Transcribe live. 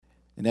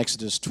In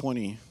Exodus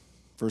 20,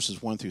 verses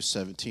 1 through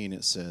 17,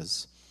 it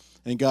says,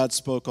 "And God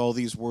spoke all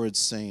these words,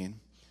 saying,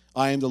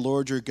 I am the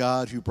Lord your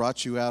God who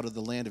brought you out of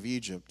the land of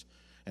Egypt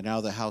and out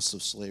of the house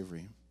of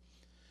slavery.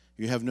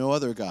 You have no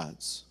other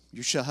gods.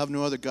 You shall have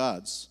no other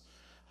gods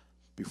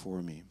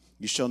before me.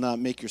 You shall not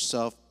make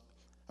yourself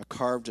a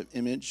carved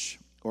image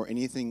or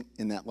anything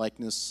in that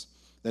likeness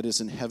that is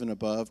in heaven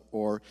above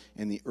or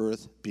in the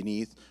earth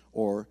beneath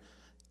or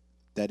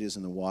that is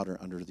in the water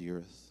under the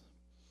earth.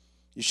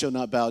 You shall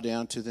not bow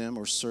down to them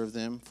or serve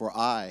them, for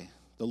I,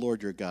 the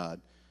Lord your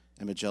God,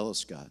 am a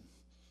jealous God,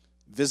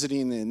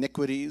 visiting the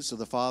iniquities of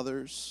the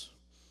fathers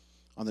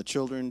on the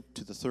children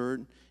to the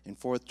third and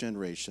fourth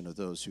generation of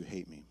those who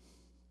hate me,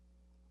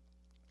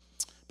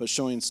 but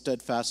showing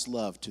steadfast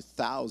love to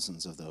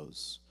thousands of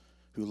those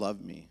who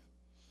love me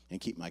and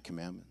keep my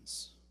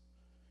commandments.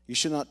 You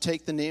shall not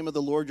take the name of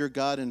the Lord your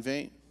God in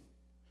vain,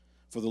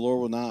 for the Lord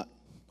will not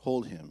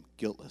hold him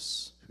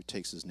guiltless who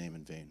takes his name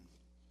in vain.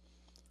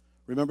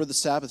 Remember the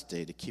Sabbath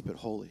day to keep it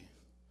holy.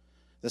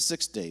 The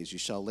 6 days you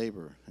shall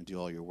labor and do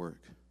all your work.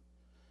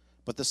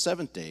 But the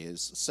seventh day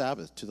is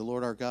Sabbath to the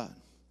Lord our God,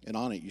 and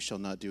on it you shall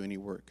not do any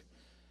work.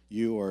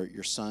 You or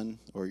your son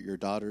or your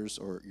daughters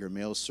or your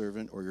male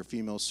servant or your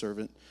female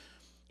servant,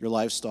 your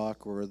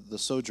livestock or the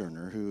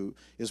sojourner who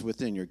is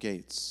within your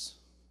gates.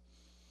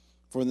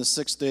 For in the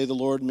 6th day the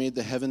Lord made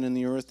the heaven and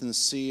the earth and the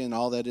sea and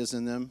all that is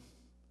in them,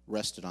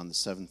 rested on the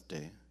 7th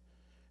day.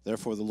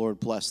 Therefore the Lord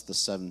blessed the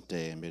 7th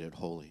day and made it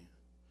holy.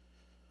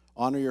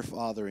 Honor your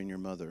father and your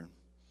mother,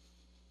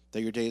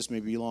 that your days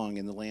may be long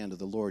in the land of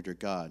the Lord your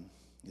God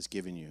is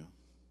given you.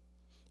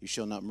 You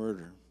shall not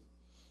murder.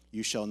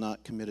 You shall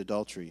not commit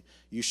adultery.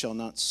 You shall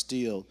not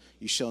steal.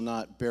 You shall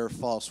not bear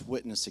false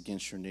witness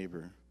against your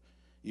neighbor.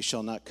 You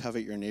shall not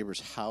covet your neighbor's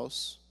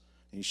house,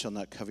 and you shall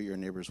not covet your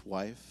neighbor's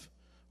wife,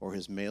 or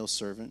his male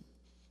servant,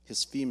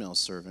 his female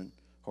servant,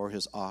 or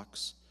his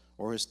ox,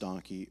 or his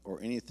donkey, or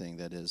anything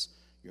that is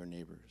your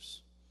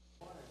neighbor's."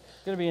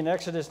 It's going to be in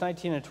Exodus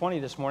 19 and 20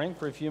 this morning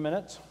for a few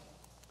minutes.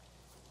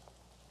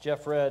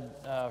 Jeff read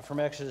from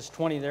Exodus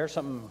 20 there,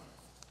 something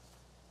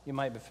you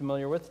might be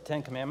familiar with, the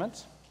Ten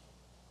Commandments.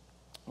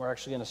 We're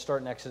actually going to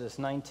start in Exodus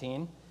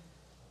 19.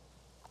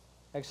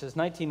 Exodus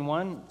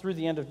 19:1 through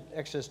the end of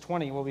Exodus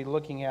 20 we'll be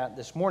looking at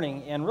this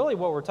morning. And really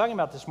what we're talking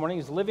about this morning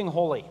is living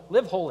holy.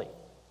 Live holy.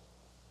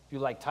 If you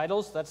like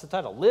titles, that's the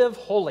title. Live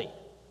holy.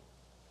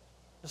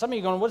 Some of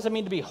you are going, what does it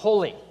mean to be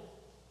holy?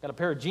 Got a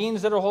pair of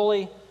jeans that are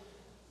holy?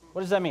 What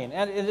does that mean?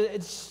 And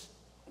it's,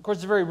 of course,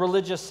 it's a very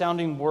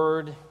religious-sounding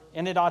word,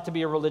 and it ought to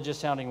be a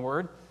religious-sounding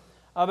word.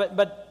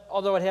 But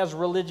although it has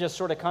religious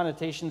sort of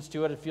connotations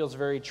to it, it feels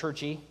very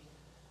churchy.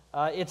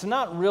 It's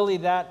not really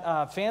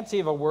that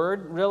fancy of a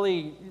word.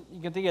 Really, you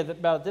can think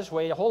about it this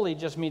way. Holy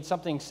just means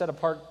something set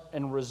apart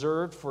and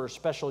reserved for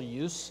special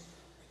use.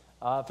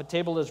 If a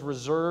table is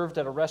reserved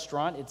at a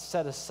restaurant, it's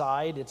set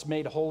aside. It's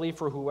made holy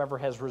for whoever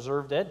has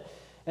reserved it.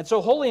 And so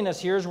holiness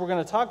here, as we're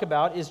going to talk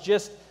about, is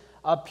just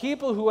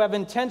people who have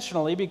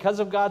intentionally, because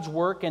of God's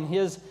work and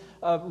his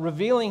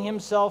revealing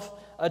himself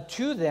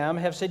to them,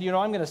 have said,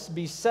 I'm going to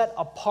be set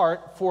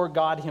apart for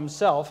God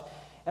himself.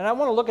 And I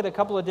want to look at a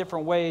couple of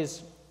different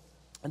ways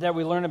that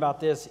we learn about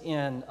this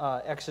in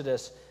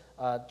Exodus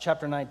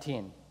chapter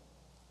 19.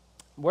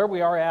 Where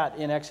we are at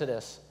in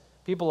Exodus,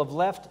 people have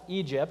left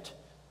Egypt.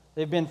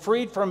 They've been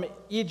freed from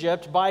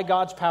Egypt by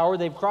God's power.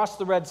 They've crossed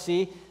the Red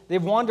Sea.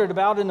 They've wandered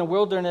about in the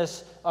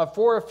wilderness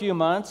for a few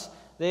months.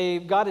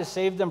 God has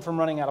saved them from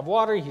running out of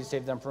water. He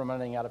saved them from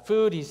running out of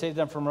food. He saved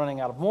them from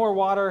running out of more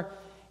water.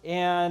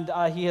 And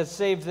he has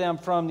saved them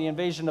from the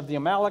invasion of the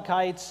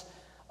Amalekites.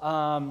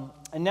 And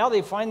now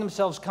they find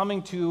themselves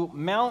coming to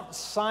Mount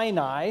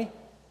Sinai,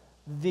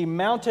 the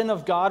mountain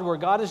of God, where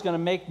God is going to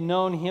make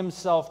known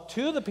himself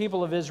to the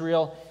people of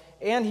Israel.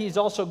 And he's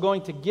also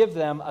going to give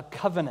them a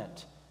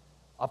covenant,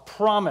 a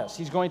promise.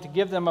 He's going to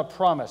give them a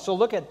promise. So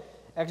look at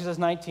Exodus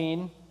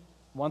 19,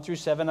 1 through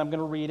 7. I'm going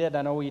to read it.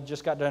 I know we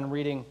just got done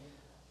reading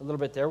a little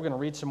bit there. We're going to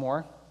read some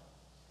more.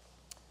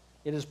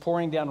 It is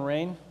pouring down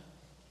rain.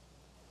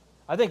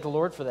 I thank the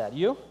Lord for that.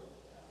 You?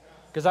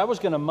 Because I was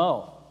going to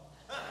mow.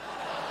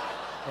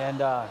 And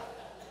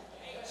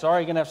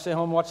sorry, you're going to have to stay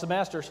home and watch the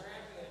Masters.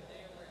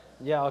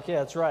 Yeah, okay,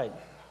 that's right.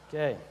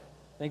 Okay.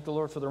 Thank the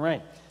Lord for the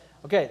rain.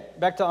 Okay,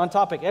 back to on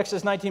topic.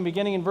 Exodus 19,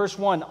 beginning in verse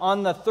 1.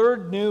 On the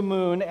third new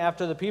moon,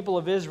 after the people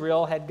of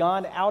Israel had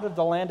gone out of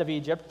the land of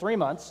Egypt 3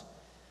 months,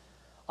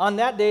 on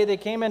that day they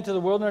came into the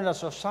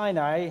wilderness of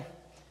Sinai.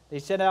 They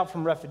set out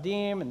from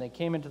Rephidim, and they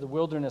came into the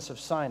wilderness of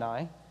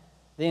Sinai.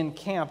 They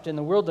encamped in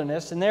the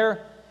wilderness, and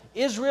there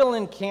Israel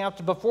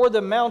encamped before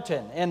the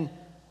mountain. And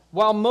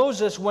while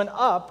Moses went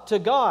up to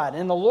God,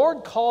 and the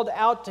Lord called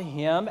out to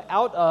him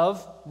out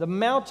of the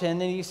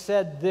mountain, and he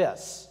said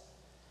this,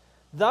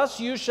 "Thus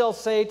you shall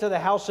say to the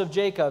house of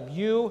Jacob,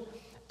 you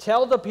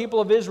tell the people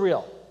of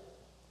Israel,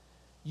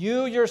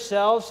 you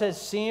yourselves have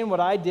seen what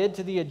I did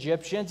to the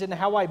Egyptians, and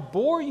how I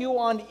bore you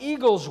on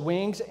eagle's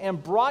wings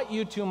and brought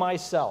you to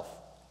myself.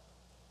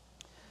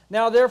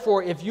 Now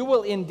therefore, if you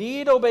will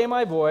indeed obey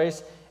my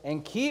voice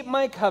and keep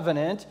my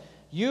covenant,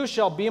 You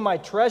shall be my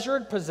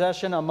treasured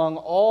possession among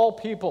all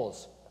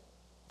peoples.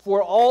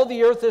 For all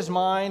the earth is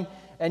mine,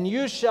 and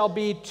you shall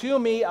be to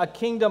me a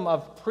kingdom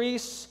of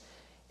priests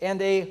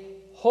and a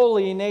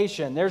holy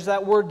nation. There's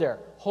that word there.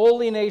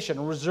 Holy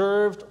nation,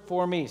 reserved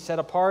for me, set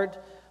apart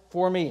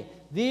for me.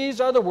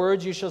 These are the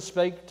words you shall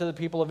speak to the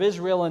people of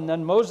Israel. And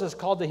then Moses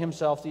called to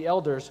himself the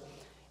elders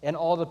and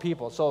all the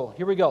people. So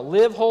here we go.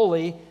 Live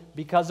holy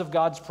because of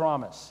God's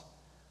promise.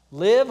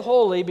 Live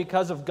holy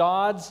because of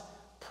God's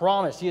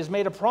promise. He has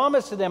made a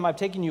promise to them. I've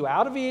taken you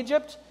out of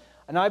Egypt,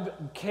 and I've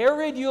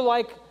carried you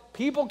like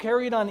people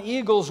carried on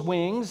eagle's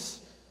wings.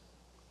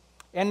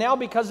 And now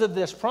because of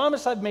this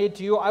promise I've made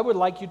to you, I would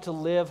like you to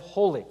live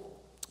holy.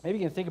 Maybe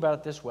you can think about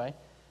it this way.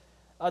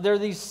 There are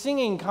these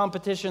singing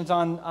competitions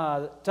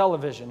on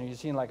television. You've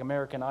seen like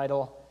American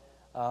Idol,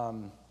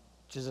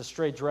 which is a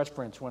straight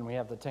reference when we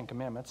have the Ten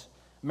Commandments.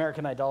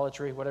 American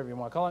idolatry, whatever you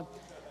want to call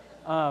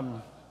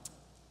it.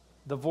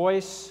 The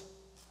Voice.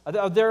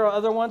 There are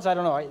other ones? I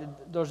don't know.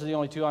 Those are the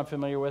only two I'm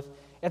familiar with.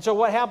 And so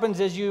what happens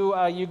is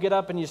you get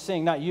up and you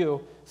sing. Not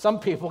you.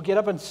 Some people get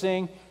up and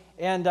sing.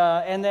 And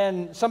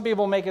then some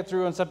people make it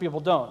through and some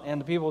people don't.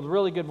 And the people with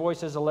really good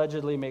voices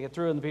allegedly make it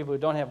through, and the people who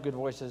don't have good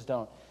voices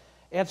don't.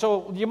 And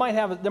so there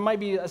might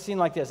be a scene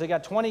like this. They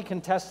got 20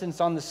 contestants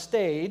on the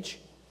stage,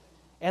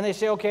 and they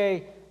say,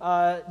 okay,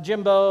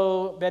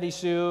 Jimbo, Betty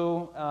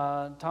Sue,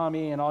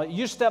 Tommy, and all,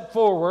 you step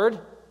forward,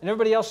 and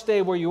everybody else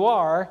stay where you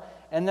are.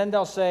 And then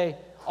they'll say,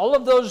 all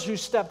of those who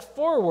stepped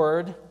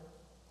forward,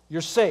 you're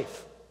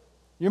safe.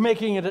 You're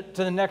making it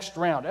to the next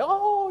round.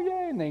 Oh,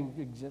 yay, and they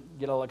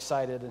get all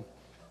excited. And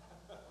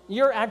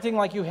you're acting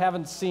like you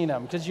haven't seen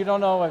them because you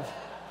don't know if,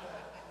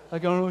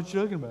 like, I don't know what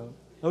you're talking about.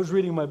 I was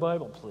reading my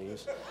Bible,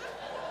 please.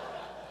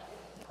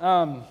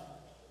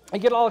 I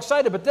get all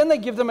excited, but then they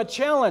give them a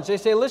challenge. They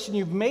say, listen,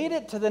 you've made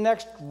it to the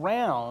next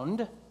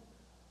round,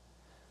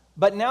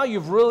 but now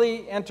you've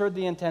really entered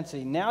the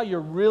intensity. Now you're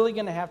really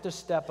going to have to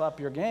step up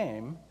your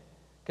game,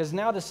 because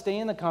now to stay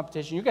in the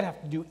competition, you're going to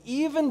have to do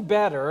even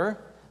better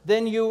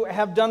than you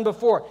have done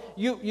before.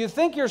 You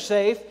think you're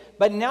safe,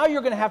 but now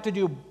you're going to have to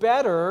do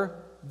better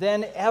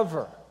than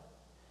ever.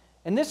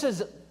 And this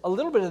is a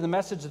little bit of the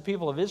message the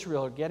people of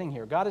Israel are getting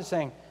here. God is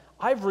saying,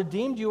 I've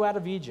redeemed you out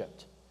of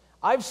Egypt.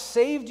 I've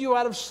saved you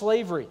out of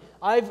slavery.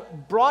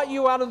 I've brought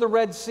you out of the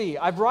Red Sea.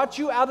 I've brought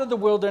you out of the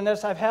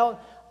wilderness. I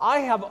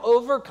have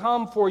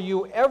overcome for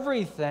you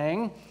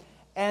everything.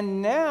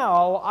 And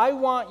now I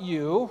want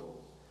you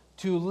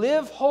to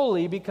live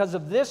holy because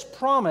of this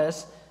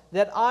promise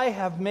that I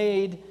have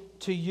made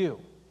to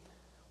you.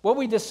 What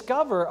we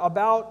discover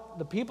about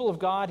the people of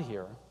God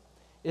here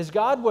is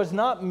God was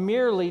not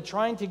merely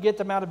trying to get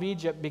them out of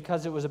Egypt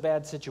because it was a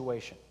bad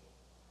situation.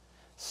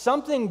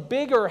 Something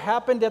bigger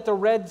happened at the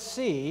Red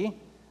Sea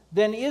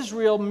than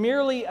Israel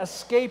merely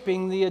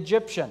escaping the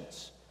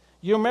Egyptians.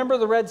 You remember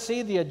the Red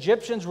Sea? The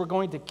Egyptians were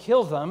going to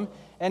kill them,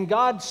 and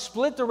God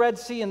split the Red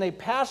Sea and they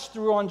passed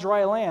through on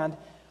dry land.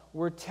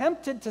 We're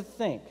tempted to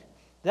think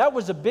that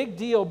was a big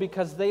deal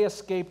because they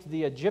escaped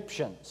the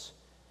Egyptians.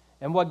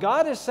 And what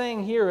God is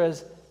saying here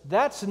is,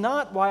 that's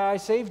not why I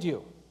saved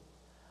you.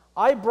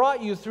 I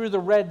brought you through the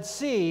Red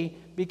Sea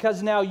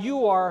because now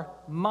you are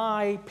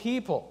my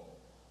people.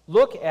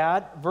 Look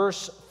at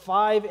verse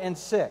 5 and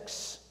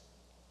 6.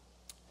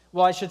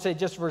 Well, I should say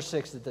just verse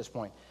 6 at this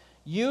point.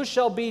 You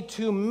shall be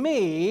to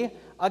me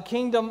a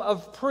kingdom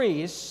of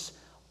priests,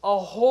 a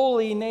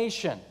holy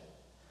nation.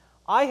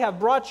 I have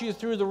brought you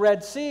through the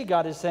Red Sea,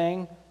 God is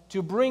saying,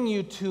 to bring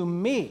you to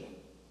me.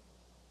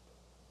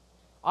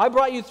 I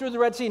brought you through the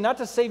Red Sea not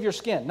to save your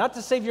skin, not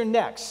to save your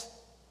necks.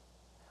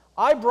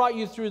 I brought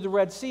you through the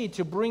Red Sea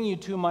to bring you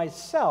to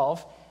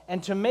myself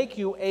and to make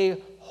you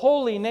a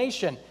holy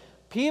nation.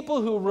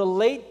 People who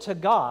relate to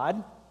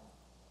God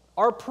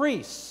are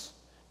priests.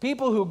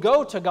 People who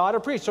go to God are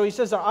priests. So he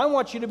says, I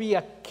want you to be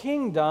a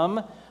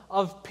kingdom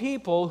of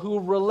people who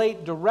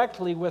relate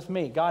directly with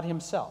me, God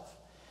himself.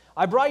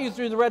 I brought you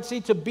through the Red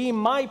Sea to be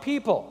my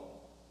people.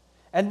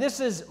 And this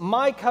is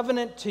my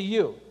covenant to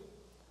you.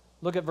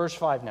 Look at verse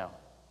 5 now.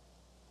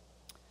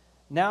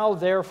 Now,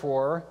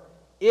 therefore,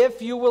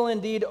 if you will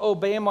indeed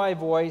obey my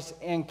voice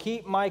and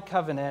keep my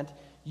covenant,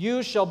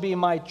 you shall be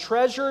my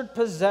treasured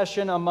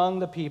possession among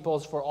the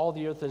peoples, for all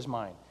the earth is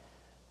mine.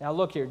 Now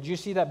look here. Do you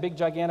see that big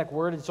gigantic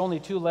word? It's only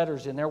 2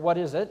 letters in there. What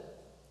is it?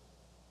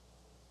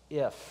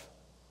 If.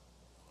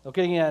 Look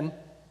again.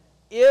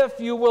 If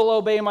you will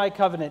obey my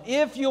covenant.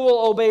 If you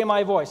will obey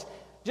my voice.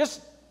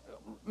 Just,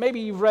 maybe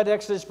you've read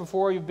Exodus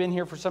before. You've been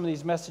here for some of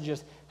these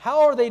messages.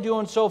 How are they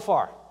doing so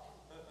far?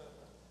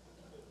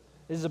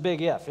 This is a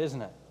big if,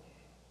 isn't it?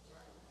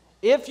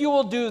 If you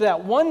will do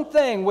that one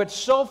thing which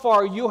so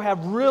far you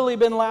have really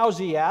been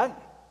lousy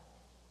at,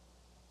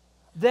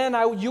 then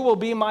you will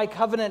be my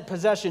covenant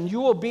possession. You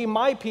will be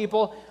my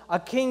people, a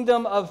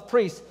kingdom of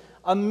priests.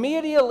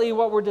 Immediately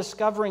what we're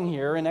discovering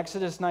here in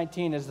Exodus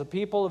 19 is the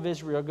people of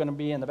Israel are going to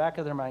be in the back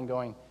of their mind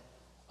going,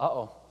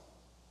 uh-oh,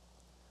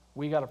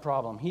 we got a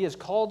problem. He has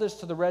called us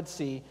to the Red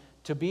Sea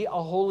to be a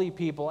holy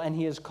people, and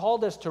he has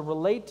called us to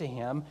relate to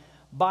him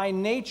by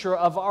nature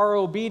of our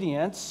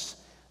obedience.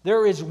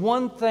 There is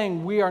one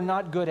thing we are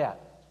not good at: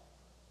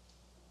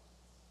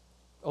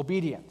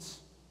 obedience.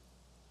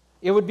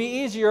 It would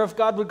be easier if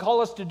God would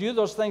call us to do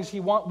those things we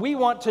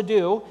want to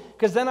do,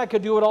 because then I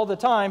could do it all the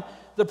time.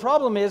 The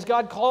problem is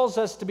God calls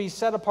us to be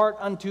set apart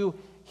unto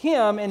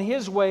Him, and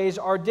His ways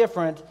are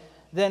different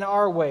than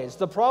our ways.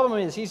 The problem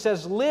is, He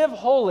says, live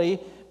holy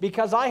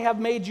because I have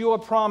made you a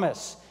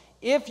promise.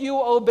 If you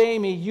obey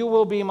me, you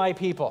will be my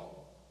people.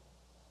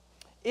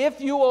 If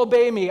you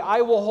obey me,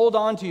 I will hold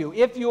on to you.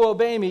 If you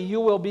obey me,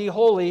 you will be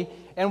holy.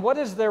 And what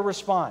is their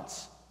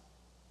response?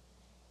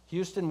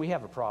 Houston, we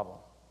have a problem.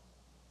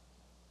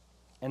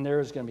 And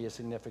there is going to be a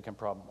significant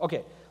problem.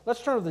 Okay,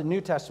 let's turn to the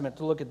New Testament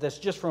to look at this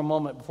just for a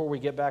moment before we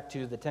get back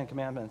to the Ten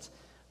Commandments.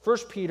 1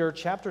 Peter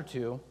chapter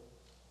 2,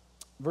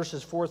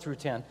 verses 4 through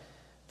 10.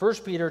 1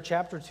 Peter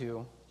chapter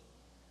 2,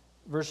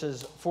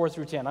 verses 4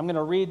 through 10. I'm going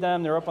to read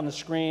them. They're up on the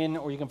screen,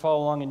 or you can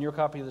follow along in your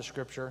copy of the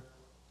Scripture.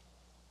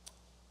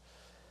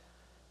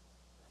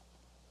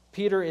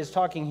 Peter is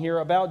talking here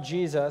about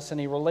Jesus, and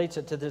he relates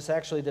it to this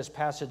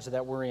passage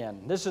that we're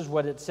in. This is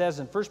what it says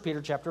in 1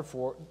 Peter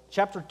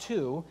chapter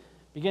 2,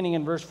 beginning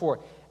in verse 4.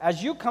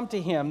 As you come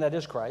to him, that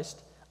is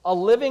Christ, a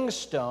living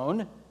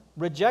stone,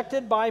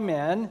 rejected by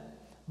men,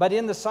 but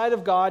in the sight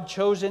of God,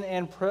 chosen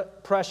and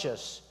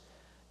precious.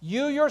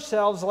 You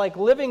yourselves, like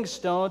living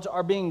stones,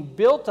 are being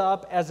built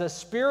up as a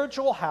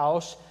spiritual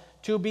house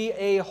to be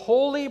a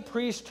holy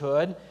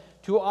priesthood,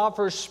 to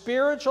offer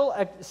spiritual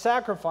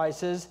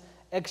sacrifices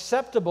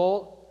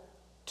acceptable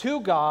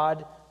to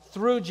God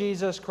through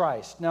Jesus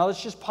Christ. Now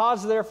let's just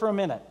pause there for a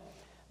minute.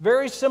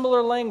 Very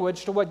similar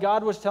language to what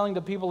God was telling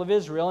the people of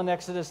Israel in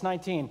Exodus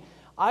 19.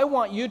 I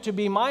want you to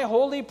be my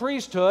holy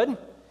priesthood.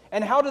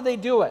 And how do they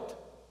do it?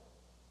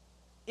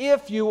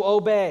 If you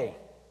obey.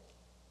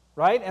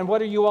 Right? And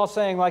what are you all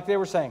saying like they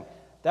were saying?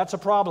 That's a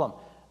problem.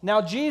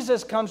 Now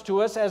Jesus comes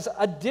to us as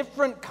a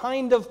different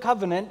kind of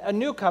covenant, a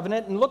new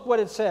covenant, and look what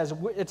it says.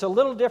 It's a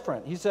little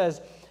different. He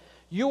says,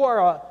 you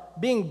are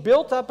being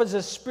built up as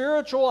a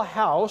spiritual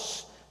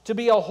house to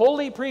be a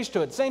holy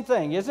priesthood. Same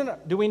thing, isn't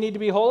it? Do we need to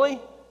be holy?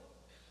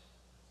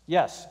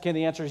 Yes. Okay,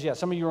 the answer is yes.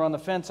 Some of you are on the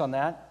fence on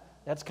that.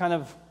 That's kind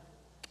of,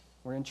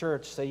 we're in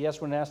church. Say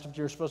yes when asked if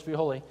you're supposed to be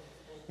holy.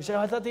 You say, oh,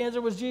 I thought the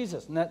answer was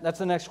Jesus. And that's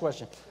the next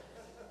question.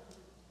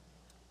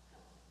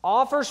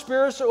 Offer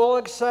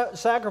spiritual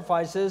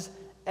sacrifices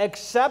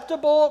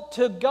acceptable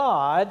to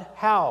God.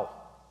 How?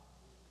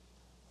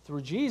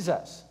 Through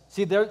Jesus.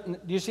 See, there, do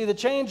you see the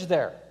change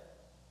there?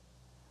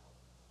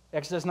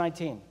 Exodus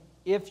 19.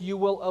 If you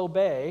will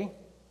obey,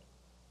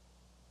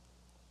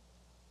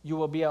 you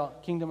will be a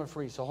kingdom of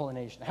priests, a holy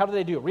nation. How do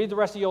they do? Read the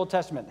rest of the Old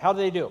Testament. How do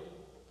they do?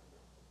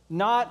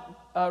 Not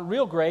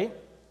real great,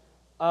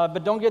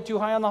 but don't get too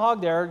high on the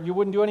hog there. You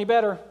wouldn't do any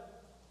better.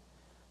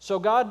 So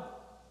God,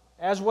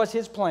 as was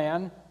his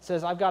plan,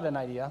 says, I've got an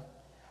idea.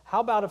 How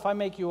about if I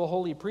make you a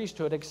holy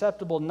priesthood,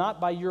 acceptable not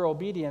by your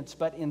obedience,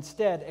 but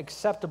instead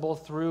acceptable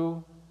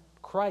through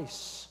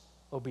Christ's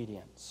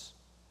obedience?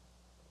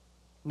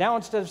 Now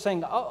instead of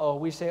saying, uh-oh,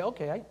 we say,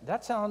 okay,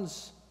 that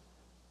sounds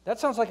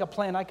like a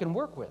plan I can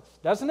work with,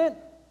 doesn't it?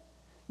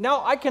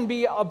 Now I can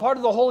be a part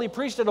of the holy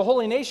priesthood, a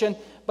holy nation,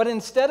 but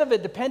instead of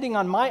it depending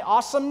on my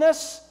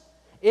awesomeness,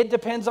 it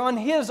depends on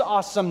his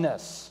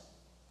awesomeness.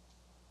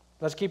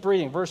 Let's keep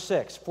reading. Verse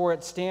 6, for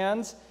it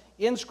stands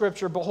in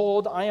Scripture,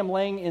 behold, I am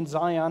laying in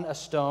Zion a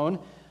stone,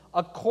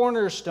 a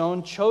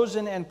cornerstone,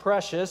 chosen and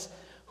precious.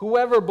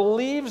 Whoever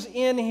believes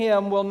in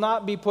him will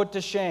not be put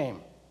to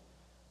shame.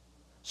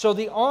 So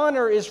the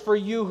honor is for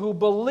you who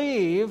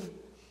believe,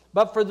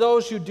 but for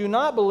those who do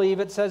not believe,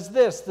 it says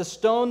this, the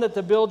stone that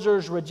the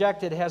builders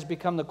rejected has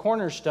become the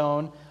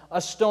cornerstone,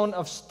 a stone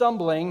of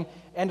stumbling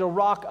and a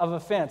rock of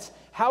offense.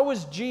 How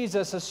is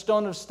Jesus a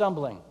stone of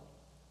stumbling?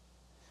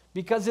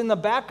 Because in the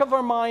back of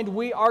our mind,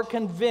 we are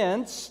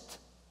convinced,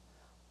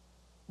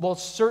 well,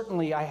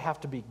 certainly I have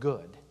to be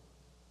good.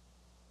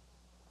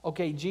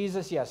 Okay,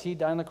 Jesus, yes, he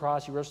died on the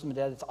cross, he rose from the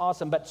dead, it's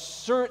awesome, but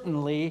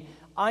certainly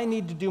I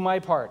need to do my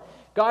part.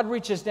 God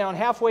reaches down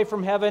halfway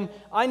from heaven.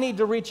 I need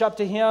to reach up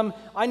to him.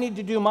 I need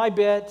to do my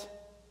bit.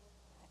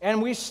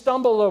 And we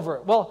stumble over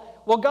it. Well,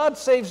 God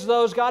saves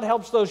those. God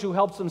helps those who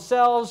help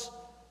themselves.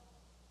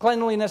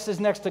 Cleanliness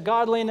is next to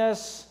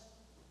godliness.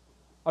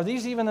 Are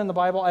these even in the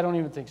Bible? I don't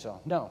even think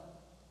so. No.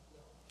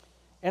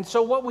 And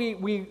so what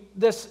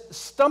this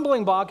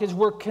stumbling block is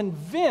we're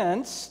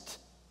convinced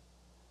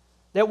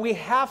that we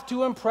have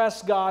to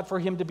impress God for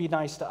him to be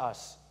nice to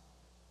us.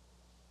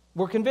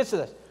 We're convinced of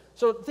this.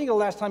 So think of the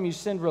last time you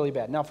sinned really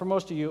bad. Now, for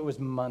most of you, it was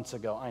months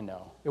ago. I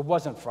know. It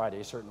wasn't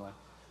Friday, certainly.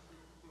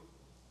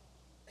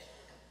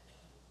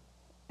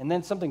 And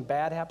then something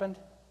bad happened.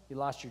 You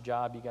lost your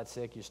job. You got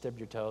sick. You stubbed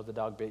your toe. The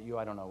dog bit you.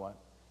 I don't know what.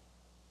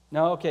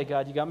 No, okay,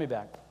 God, you got me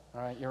back.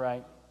 All right, you're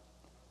right.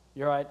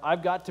 You're right.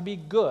 I've got to be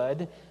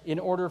good in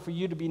order for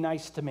you to be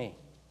nice to me.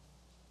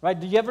 Right?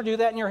 Do you ever do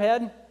that in your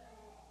head?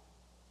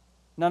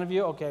 None of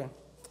you? Okay.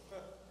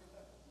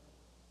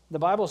 The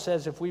Bible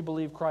says if we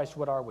believe Christ,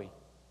 what are we?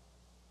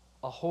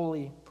 a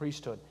holy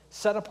priesthood,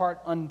 set apart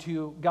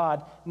unto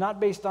God, not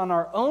based on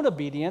our own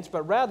obedience,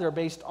 but rather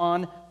based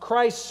on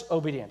Christ's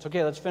obedience.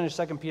 Okay, let's finish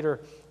 2 Peter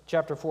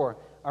chapter 4.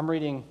 I'm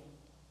reading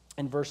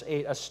in verse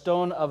 8, a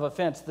stone of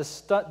offense.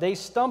 They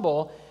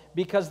stumble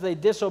because they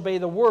disobey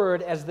the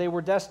word as they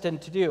were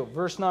destined to do.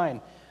 Verse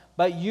 9,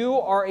 but you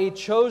are a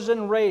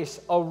chosen race,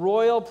 a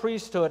royal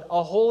priesthood,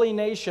 a holy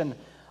nation,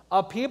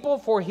 a people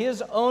for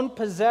his own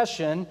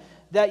possession,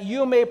 that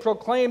you may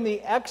proclaim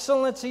the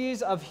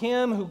excellencies of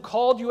him who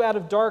called you out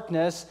of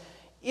darkness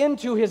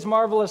into his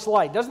marvelous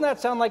light. Doesn't that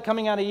sound like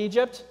coming out of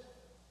Egypt?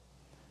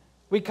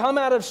 We come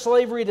out of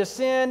slavery to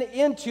sin,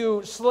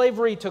 into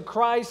slavery to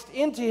Christ,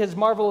 into his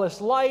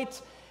marvelous light,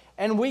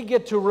 and we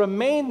get to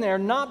remain there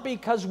not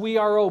because we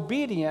are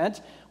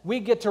obedient, we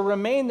get to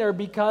remain there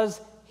because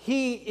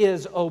he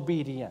is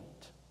obedient.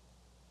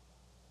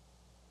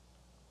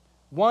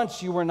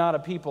 Once you were not a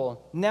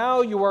people,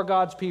 now you are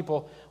God's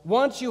people.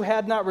 Once you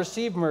had not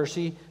received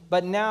mercy,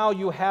 but now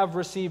you have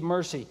received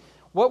mercy.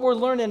 What we're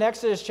learning in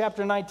Exodus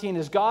chapter 19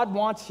 is God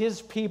wants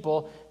his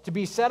people to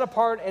be set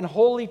apart and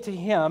holy to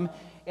him.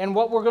 And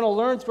what we're going to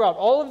learn throughout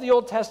all of the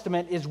Old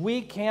Testament is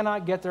we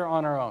cannot get there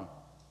on our own.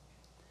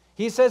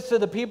 He says to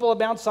the people of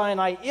Mount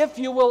Sinai, if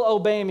you will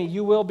obey me,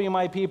 you will be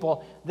my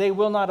people. They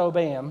will not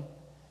obey him,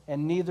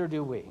 and neither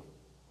do we.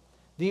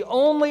 The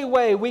only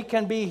way we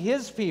can be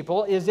his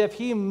people is if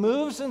he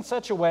moves in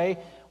such a way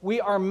we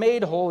are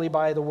made holy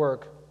by the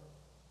work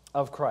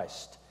of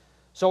Christ.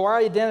 So our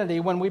identity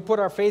when we put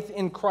our faith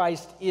in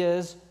Christ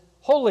is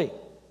holy,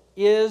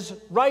 is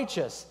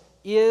righteous,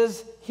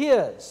 is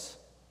his.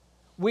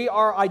 We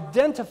are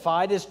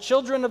identified as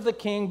children of the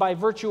King by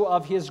virtue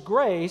of his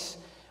grace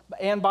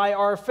and by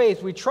our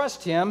faith. We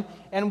trust him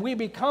and we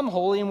become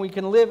holy and we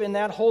can live in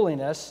that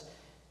holiness,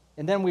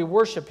 and then we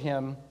worship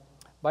him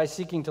by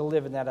seeking to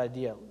live in that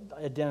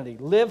identity.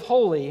 Live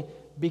holy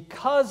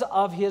because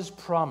of his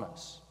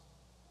promise.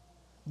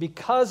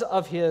 Because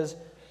of his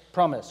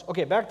promise.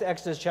 Okay, back to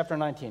Exodus chapter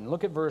 19.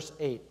 Look at verse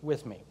 8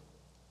 with me.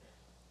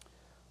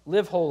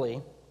 Live holy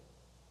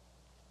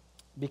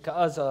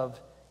because of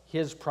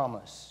his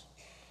promise.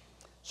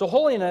 So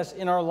holiness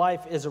in our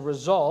life is a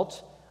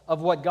result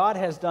of what God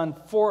has done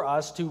for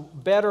us to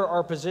better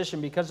our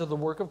position because of the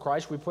work of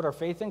Christ. We put our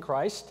faith in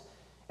Christ,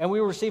 and we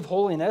receive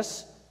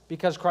holiness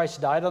because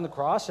Christ died on the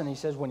cross, and he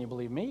says, when you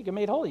believe me, you get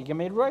made holy, you get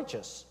made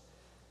righteous.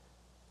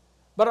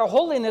 But our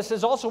holiness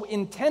is also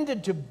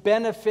intended to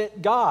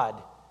benefit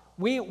God.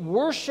 We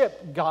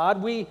worship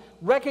God, we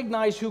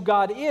recognize who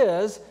God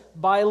is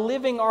by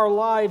living our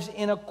lives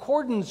in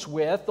accordance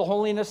with the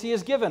holiness he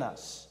has given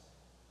us.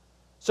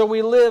 So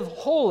we live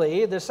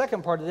holy. The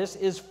second part of this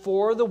is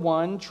for the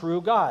one true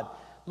God.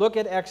 Look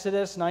at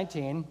Exodus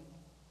 19,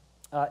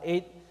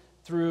 8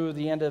 through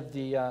the end of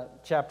the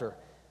chapter.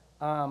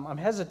 I'm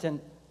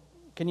hesitant.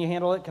 Can you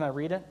handle it? Can I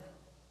read it?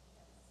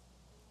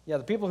 Yeah,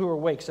 the people who were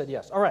awake said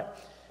yes. All right.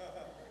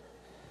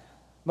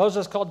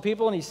 Moses called the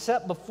people and he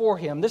set before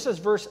him. This is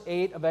verse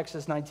 8 of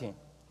Exodus 19.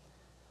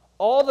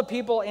 All the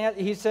people,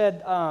 he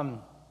said,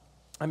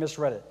 I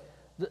misread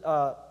it.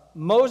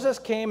 Moses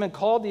came and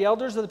called the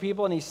elders of the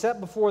people, and he set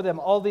before them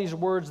all these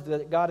words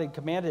that God had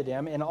commanded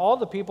him. And all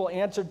the people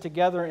answered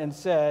together and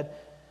said,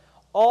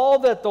 all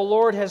that the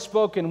Lord has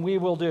spoken we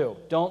will do.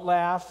 Don't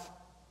laugh.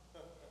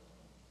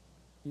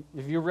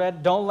 If you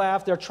read, don't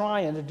laugh. They're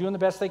trying. They're doing the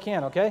best they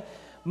can, okay?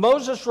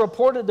 Moses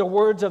reported the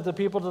words of the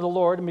people to the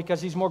Lord, and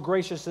because he's more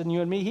gracious than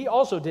you and me, he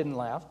also didn't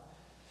laugh.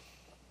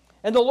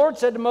 And the Lord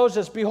said to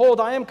Moses, behold,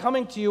 I am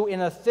coming to you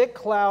in a thick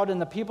cloud, and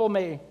the people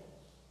may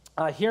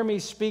hear me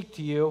speak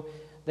to you.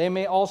 They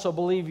may also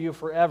believe you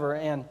forever.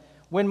 And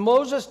when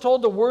Moses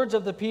told the words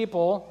of the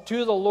people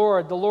to the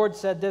Lord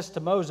said this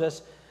to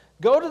Moses,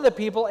 go to the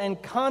people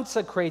and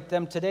consecrate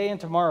them today and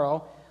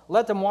tomorrow.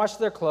 Let them wash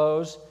their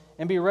clothes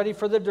and be ready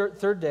for the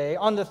third day.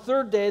 On the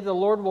third day, the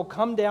Lord will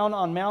come down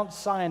on Mount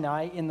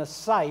Sinai in the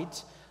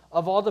sight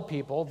of all the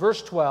people.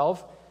 Verse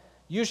 12,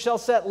 you shall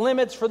set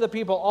limits for the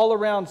people all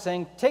around,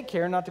 saying, take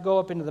care not to go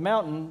up into the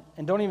mountain,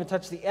 and don't even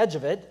touch the edge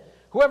of it.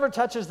 Whoever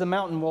touches the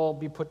mountain will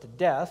be put to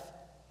death.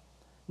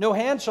 No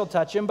hand shall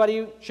touch him, but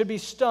he should be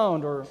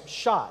stoned or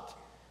shot.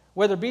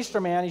 Whether beast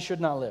or man, he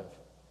should not live.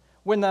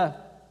 When the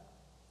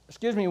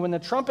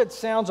trumpet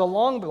sounds a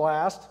long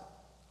blast,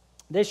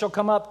 they shall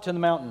come up to the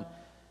mountain.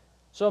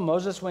 So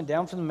Moses went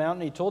down from the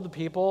mountain. He told the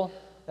people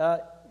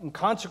and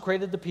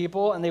consecrated the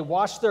people, and they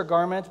washed their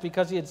garments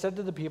because he had said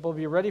to the people,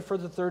 be ready for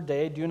the third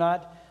day. Do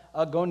not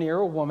go near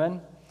a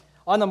woman.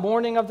 On the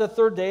morning of the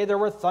third day, there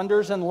were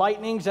thunders and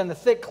lightnings and a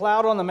thick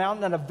cloud on the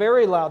mountain and a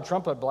very loud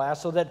trumpet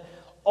blast, so that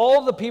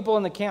all the people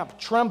in the camp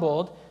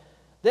trembled.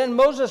 Then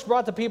Moses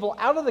brought the people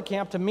out of the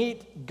camp to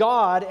meet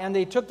God, and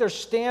they took their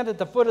stand at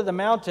the foot of the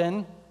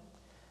mountain.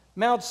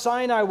 Mount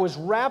Sinai was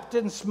wrapped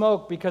in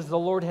smoke because the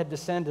Lord had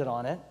descended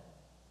on it.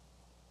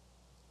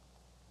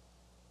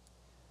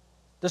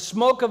 The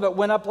smoke of it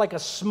went up like a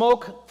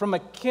smoke from a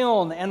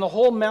kiln, and the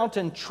whole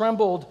mountain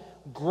trembled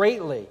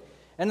greatly.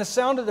 And the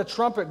sound of the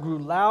trumpet grew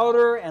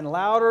louder and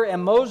louder,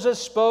 and Moses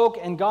spoke,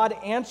 and God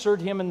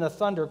answered him in the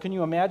thunder. Can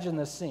you imagine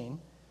this scene?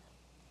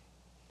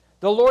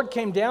 The Lord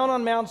came down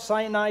on Mount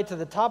Sinai to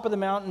the top of the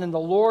mountain, and the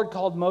Lord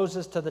called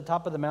Moses to the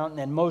top of the mountain,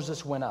 and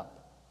Moses went up.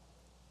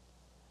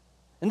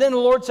 And then the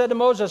Lord said to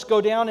Moses, go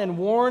down and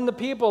warn the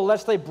people,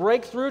 lest they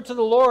break through to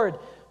the Lord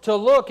to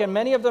look, and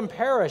many of them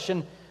perish.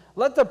 And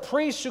let the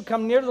priests who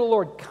come near to the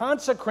Lord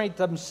consecrate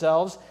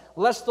themselves,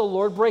 lest the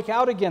Lord break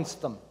out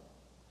against them.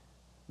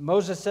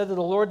 Moses said to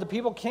the Lord, the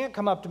people can't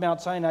come up to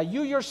Mount Sinai.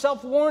 You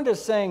yourself warned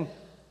us, saying,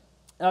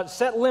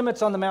 set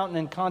limits on the mountain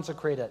and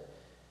consecrate it.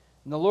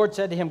 And the Lord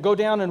said to him, go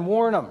down and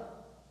warn them.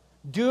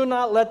 Do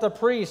not let the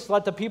priests,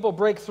 let the people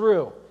break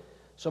through.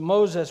 So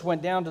Moses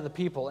went down to the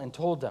people and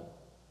told them,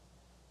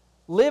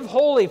 live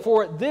holy,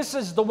 for this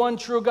is the one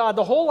true God.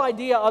 The whole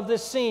idea of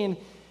this scene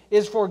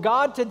is for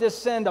God to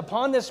descend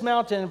upon this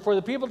mountain and for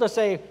the people to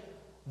say,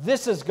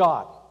 this is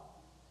God.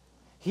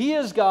 He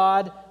is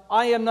God,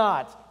 I am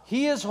not.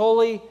 He is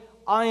holy,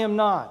 I am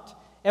not.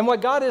 And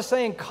what God is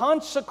saying,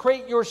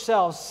 consecrate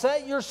yourselves,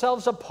 set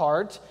yourselves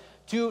apart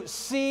to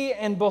see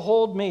and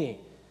behold me.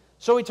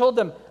 So he told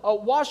them,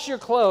 wash your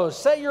clothes,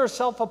 set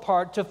yourself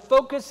apart to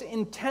focus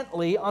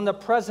intently on the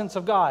presence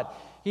of God.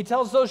 He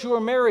tells those who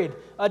are married,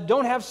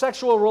 don't have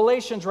sexual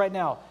relations right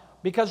now,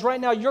 because right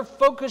now your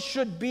focus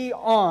should be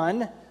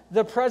on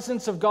the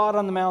presence of God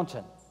on the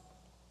mountain.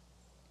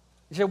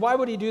 You say, why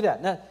would he do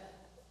that? Now,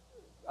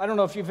 I don't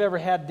know if you've ever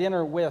had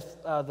dinner with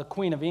the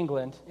Queen of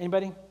England.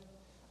 Anybody?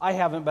 I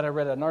haven't, but I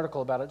read an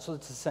article about it, so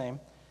it's the same.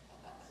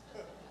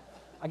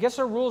 I guess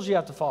there are rules you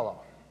have to follow.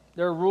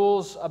 There are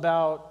rules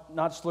about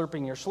not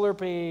slurping your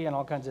Slurpee and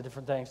all kinds of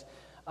different things.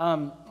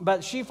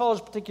 But she follows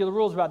particular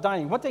rules about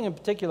dining. One thing in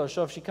particular,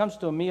 so if she comes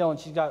to a meal and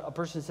she's got a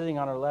person sitting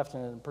on her left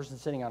and a person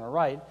sitting on her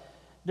right,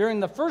 during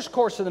the first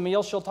course of the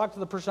meal, she'll talk to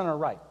the person on her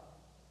right.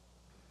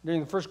 During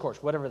the first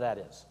course, whatever that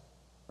is,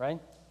 right?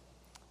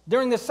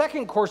 During the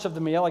second course of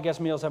the meal, I guess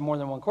meals have more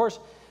than one course.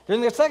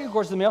 During the second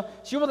course of the meal,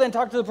 she will then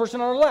talk to the person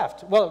on her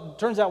left. Well, it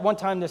turns out one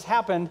time this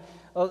happened,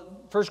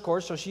 first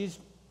course, so she's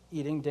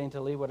eating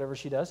daintily, whatever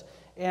she does,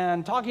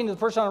 and talking to the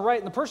person on her right,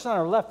 and the person on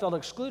her left felt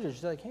excluded.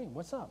 She's like, hey,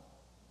 what's up?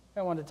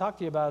 I wanted to talk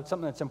to you about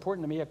something that's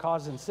important to me, a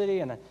cause in the city.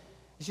 And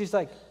she's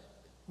like,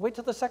 wait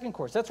till the second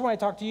course. That's when I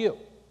talk to you.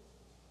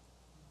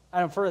 I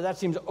don't know, that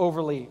seems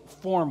overly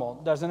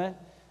formal, doesn't it?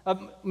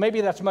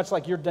 Maybe that's much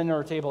like your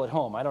dinner table at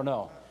home. I don't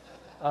know.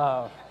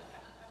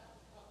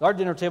 Our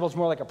dinner table is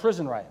more like a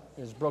prison riot.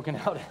 It's broken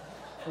out.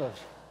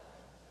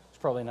 It's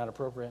probably not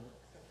appropriate.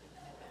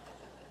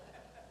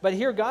 But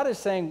here God is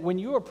saying, when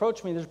you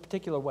approach me, there's a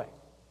particular way.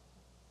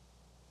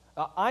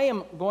 I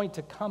am going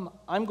to come,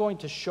 I'm going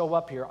to show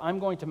up here. I'm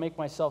going to make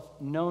myself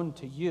known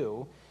to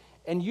you.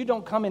 And you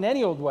don't come in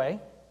any old way.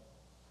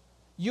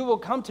 You will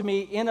come to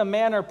me in a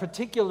manner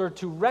particular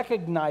to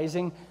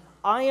recognizing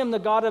I am the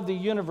God of the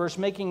universe,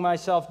 making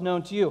myself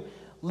known to you.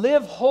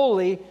 Live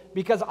holy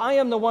because I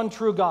am the one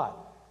true God.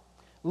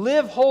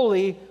 Live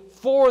holy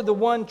for the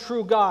one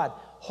true God.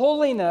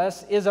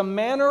 Holiness is a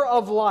manner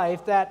of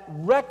life that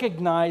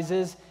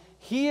recognizes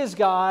He is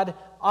God,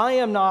 I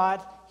am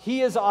not,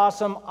 He is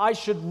awesome, I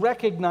should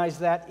recognize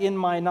that in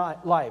my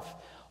life.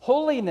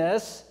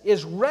 Holiness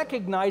is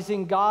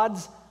recognizing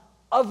God's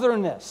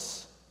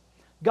otherness.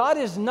 God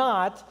is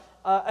not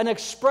an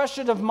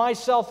expression of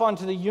myself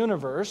onto the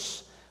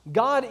universe.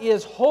 God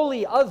is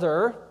wholly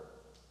other,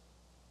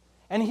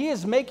 and He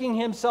is making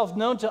Himself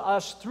known to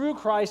us through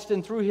Christ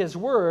and through His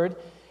Word.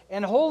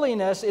 And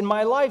holiness in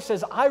my life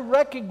says, I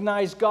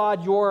recognize,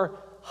 God, your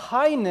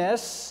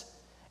highness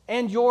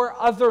and your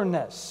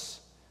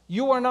otherness.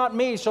 You are not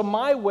me, so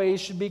my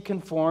ways should be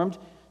conformed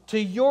to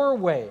your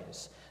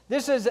ways.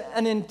 This is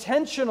an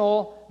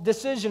intentional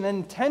decision, an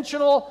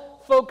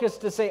intentional focus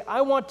to say,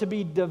 I want to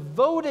be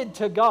devoted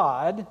to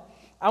God.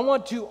 I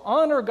want to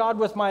honor God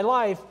with my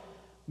life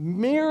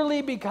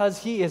merely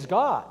because He is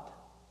God.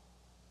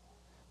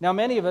 Now,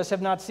 many of us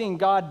have not seen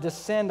God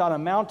descend on a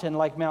mountain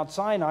like Mount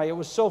Sinai. It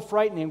was so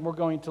frightening, we're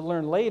going to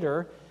learn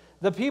later.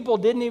 The people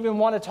didn't even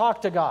want to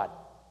talk to God.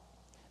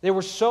 They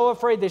were so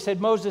afraid. They said,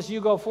 Moses,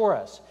 you go for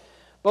us.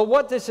 But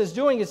what this is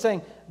doing is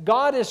saying,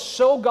 God is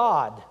so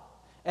God,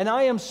 and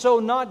I am so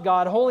not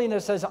God.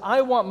 Holiness says,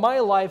 I want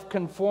my life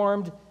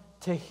conformed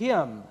to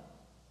Him.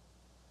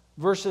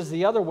 Versus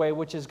the other way,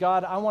 which is,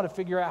 God, I want to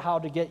figure out how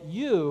to get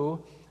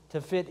you to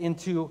fit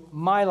into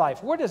my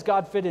life. Where does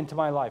God fit into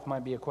my life?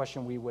 Might be a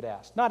question we would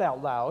ask. Not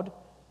out loud.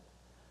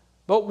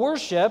 But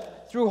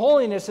worship through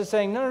holiness is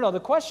saying, no. The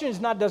question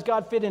is not, does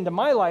God fit into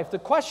my life? The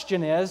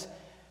question is,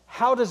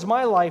 how does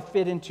my life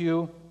fit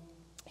into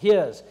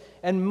His?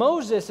 And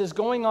Moses is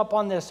going up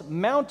on this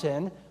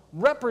mountain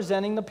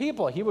representing the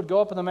people. He would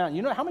go up on the mountain.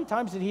 You know, how many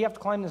times did he have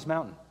to climb this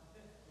mountain?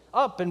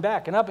 Up and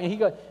back and up. And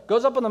he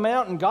goes up on the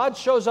mountain. God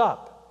shows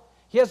up.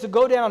 He has to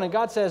go down, and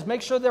God says,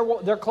 make sure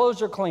their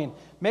clothes are clean.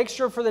 Make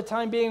sure for the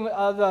time being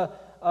the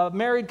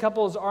married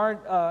couples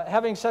aren't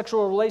having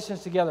sexual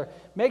relations together.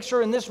 Make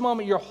sure in this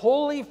moment you're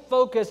wholly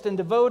focused and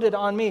devoted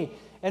on me.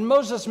 And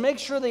Moses, make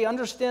sure they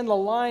understand the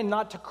line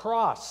not to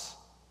cross,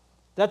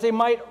 that they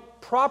might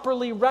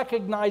properly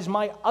recognize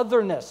my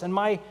otherness and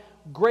my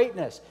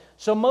greatness.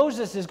 So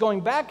Moses is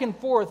going back and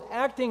forth,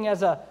 acting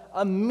as a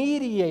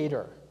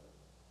mediator,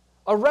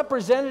 a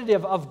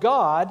representative of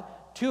God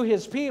to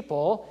his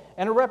people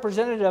and a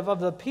representative of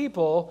the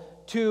people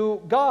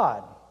to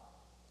God.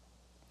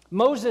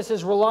 Moses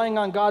is relying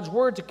on God's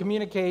word to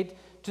communicate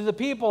to the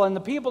people, and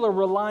the people are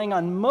relying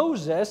on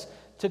Moses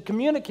to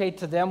communicate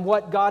to them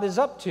what God is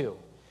up to.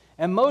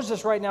 And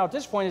Moses right now at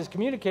this point is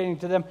communicating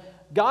to them,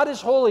 God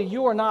is holy,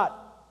 you are not.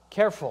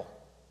 Careful.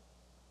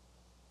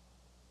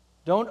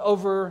 Don't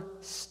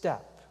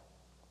overstep.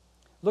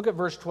 Look at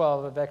verse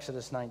 12 of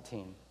Exodus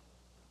 19.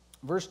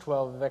 Verse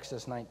 12 of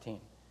Exodus 19.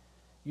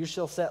 You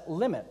shall set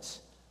limits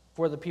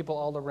for the people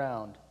all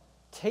around.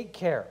 Take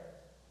care.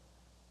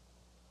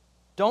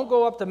 Don't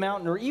go up the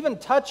mountain or even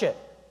touch it.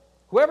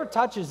 Whoever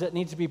touches it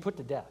needs to be put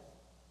to death.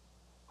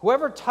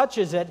 Whoever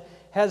touches it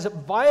has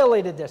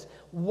violated this.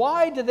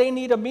 Why do they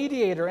need a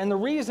mediator? And the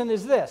reason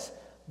is this.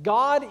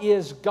 God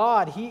is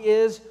God. He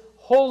is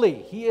holy.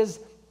 He is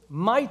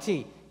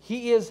mighty.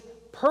 He is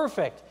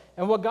perfect.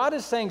 And what God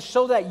is saying,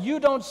 so that you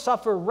don't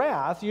suffer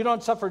wrath, you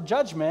don't suffer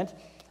judgment,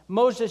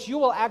 Moses, you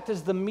will act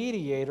as the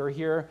mediator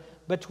here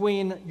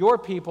between your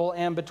people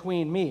and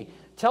between me.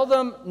 Tell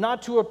them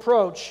not to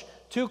approach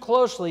too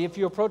closely. If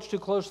you approach too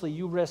closely,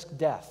 you risk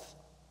death.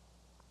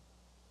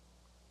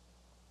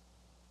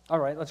 All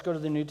right, let's go to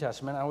the New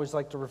Testament. I always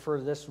like to refer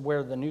to this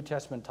where the New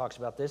Testament talks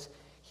about this.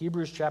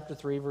 Hebrews chapter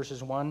 3,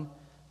 verses 1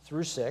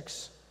 through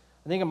 6.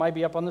 I think it might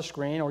be up on the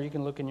screen, or you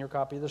can look in your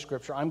copy of the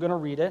Scripture. I'm going to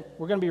read it.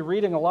 We're going to be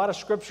reading a lot of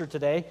Scripture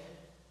today.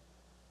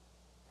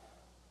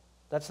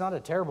 That's not a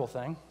terrible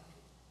thing.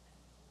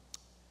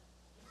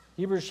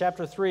 Hebrews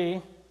chapter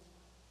 3,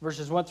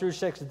 verses 1 through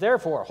 6.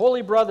 Therefore,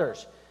 holy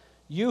brothers,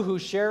 you who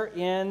share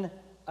in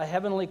a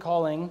heavenly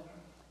calling,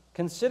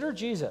 consider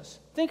Jesus.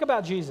 Think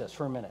about Jesus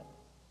for a minute.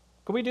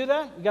 Can we do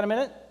that? You got a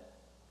minute?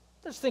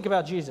 Let's think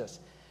about Jesus.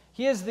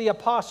 He is the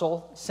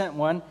apostle, sent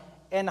one,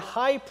 and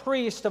high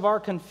priest of our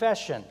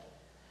confession,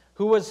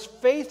 who was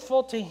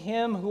faithful to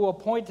him who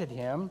appointed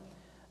him,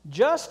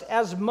 just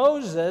as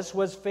Moses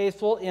was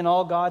faithful in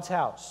all God's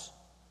house.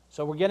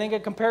 So we're getting a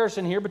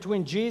comparison here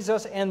between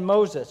Jesus and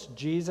Moses.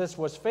 Jesus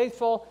was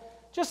faithful,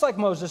 just like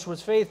Moses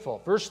was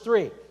faithful. Verse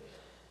 3.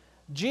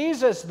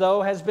 Jesus,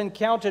 though, has been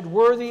counted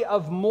worthy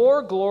of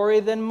more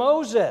glory than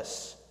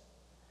Moses,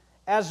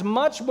 as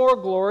much more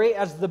glory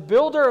as the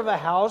builder of a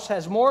house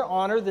has more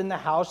honor than the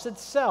house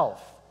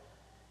itself.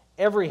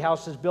 Every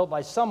house is built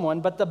by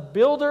someone, but the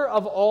builder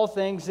of all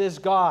things is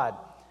God.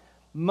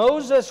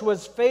 Moses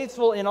was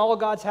faithful in all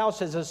God's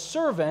house as a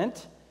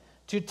servant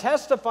to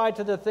testify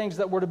to the things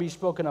that were to be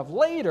spoken of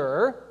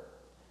later.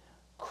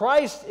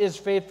 Christ is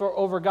faithful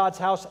over God's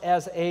house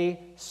as a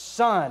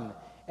son.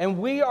 And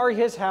we are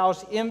his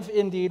house if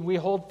indeed we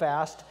hold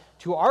fast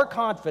to our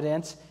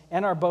confidence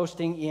and our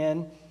boasting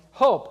in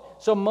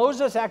hope. So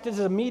Moses acted as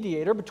a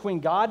mediator between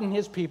God and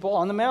his people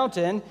on the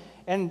mountain,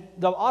 and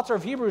the author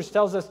of Hebrews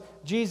tells us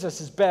Jesus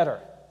is better.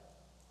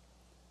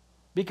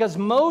 Because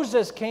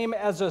Moses came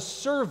as a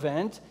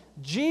servant,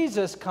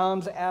 Jesus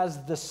comes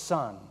as the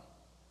son.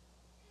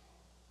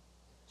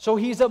 So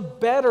he's a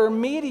better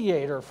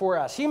mediator for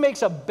us. He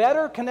makes a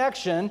better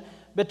connection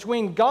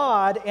between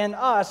God and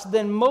us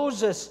than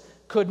Moses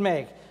could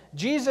make.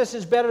 Jesus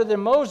is better than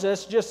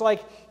Moses, just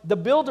like the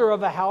builder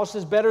of a house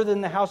is better than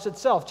the house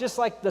itself. Just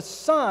like the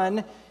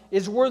son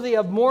is worthy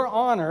of more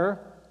honor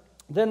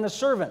than the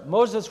servant.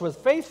 Moses was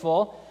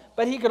faithful,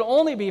 but he could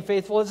only be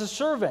faithful as a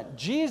servant.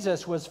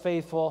 Jesus was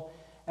faithful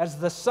as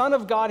the Son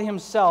of God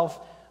himself,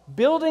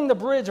 building the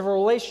bridge of a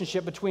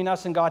relationship between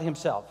us and God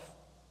himself.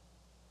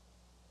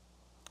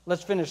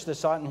 Let's finish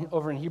this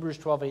over in Hebrews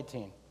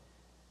 12:18.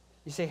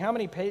 You say, how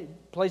many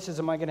places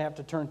am I going to have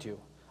to turn to?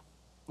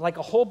 Like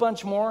a whole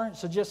bunch more,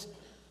 so just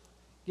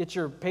get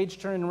your page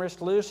turning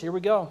wrist loose. Here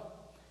we go.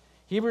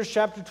 Hebrews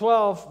chapter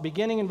 12,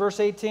 beginning in verse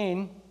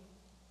 18.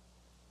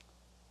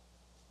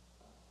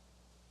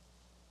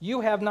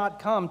 You have not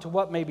come to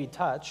what may be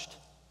touched,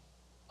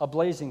 a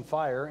blazing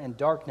fire and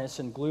darkness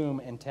and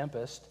gloom and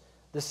tempest,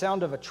 the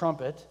sound of a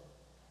trumpet,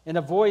 and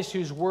a voice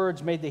whose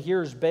words made the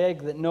hearers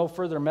beg that no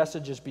further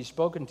messages be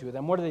spoken to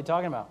them. What are they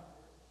talking about?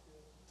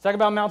 It's talking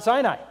about Mount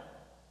Sinai.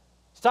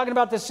 It's talking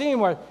about the scene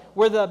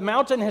where the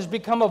mountain has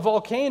become a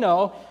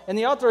volcano, and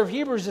the author of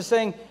Hebrews is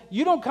saying,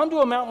 you don't come to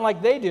a mountain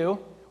like they do,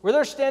 where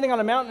they're standing on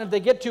a mountain, if they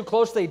get too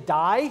close, they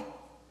die.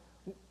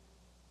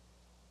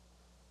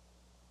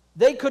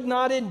 They could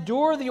not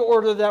endure the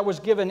order that was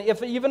given.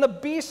 If even a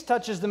beast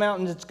touches the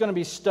mountain, it's going to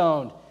be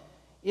stoned.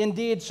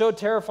 Indeed, so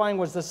terrifying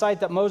was the sight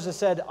that Moses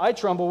said, I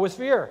tremble with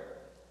fear.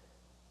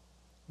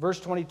 Verse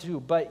 22,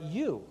 but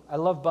you, I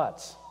love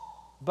buts,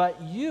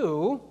 but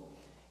you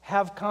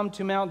have come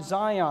to Mount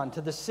Zion,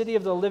 to the city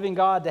of the living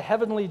God, the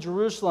heavenly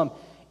Jerusalem,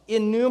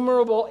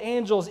 innumerable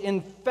angels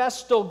in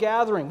festal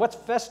gathering. What's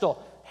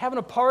festal? Having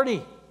a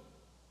party.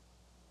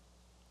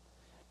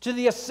 To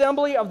the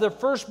assembly of the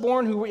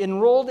firstborn who were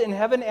enrolled in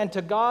heaven, and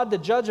to God, the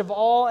judge of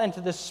all, and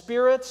to the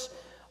spirits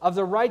of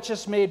the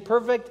righteous made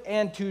perfect,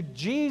 and to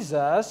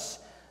Jesus,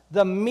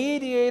 the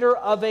mediator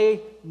of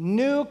a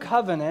new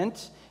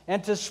covenant,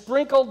 and to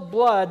sprinkled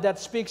blood that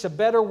speaks a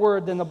better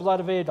word than the blood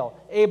of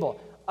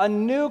Abel. A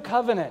new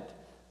covenant.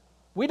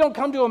 We don't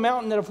come to a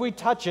mountain that if we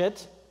touch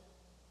it,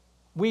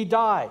 we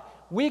die.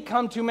 We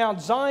come to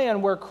Mount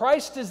Zion where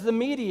Christ is the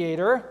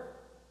mediator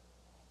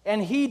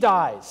and he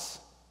dies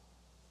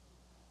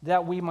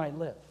that we might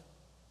live.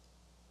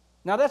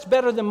 Now that's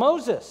better than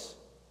Moses,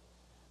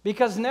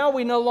 because now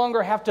we no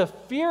longer have to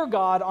fear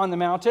God on the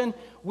mountain.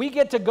 We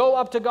get to go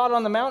up to God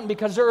on the mountain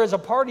because there is a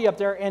party up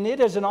there, and it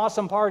is an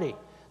awesome party.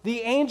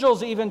 The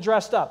angels even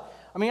dressed up.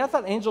 I mean, I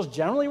thought angels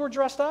generally were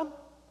dressed up.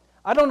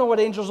 I don't know what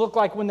angels look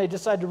like when they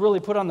decide to really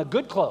put on the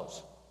good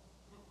clothes.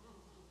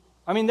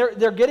 I mean,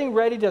 they're getting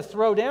ready to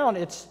throw down.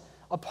 It's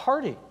a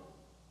party.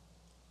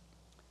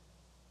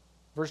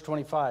 Verse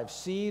 25,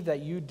 see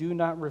that you do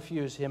not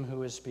refuse him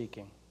who is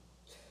speaking.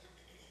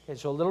 Okay,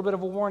 so a little bit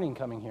of a warning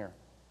coming here.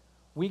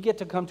 We get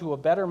to come to a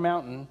better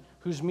mountain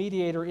whose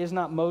mediator is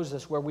not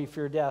Moses, where we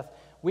fear death.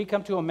 We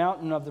come to a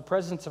mountain of the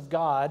presence of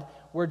God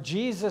where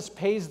Jesus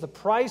pays the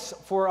price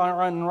for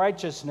our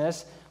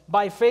unrighteousness.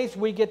 By faith,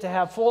 we get to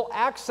have full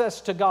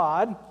access to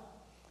God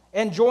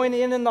and join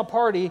in the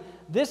party.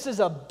 This is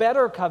a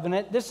better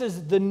covenant. This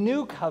is the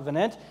new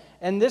covenant,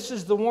 and this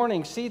is the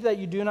warning. See that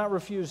you do not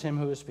refuse him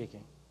who is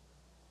speaking.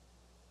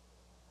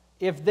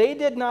 If they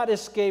did not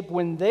escape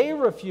when they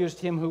refused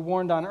him who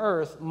warned on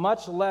earth,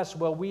 much less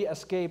will we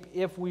escape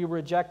if we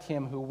reject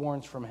him who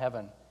warns from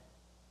heaven.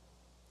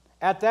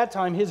 At that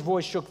time his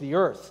voice shook the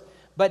earth.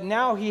 But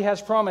now he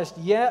has promised,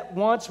 yet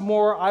once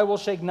more I will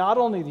shake not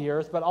only the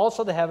earth, but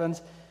also the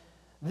heavens.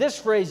 This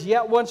phrase,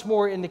 yet once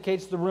more,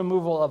 indicates the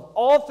removal of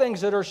all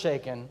things that are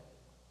shaken,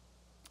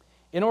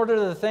 in order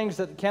that the things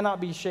that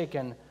cannot be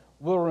shaken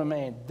will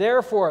remain.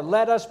 Therefore,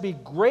 let us be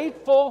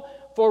grateful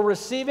for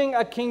receiving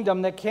a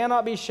kingdom that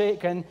cannot be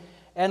shaken,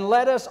 and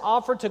let us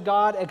offer to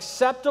God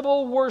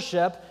acceptable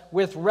worship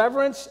with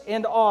reverence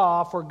and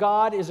awe, for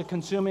God is a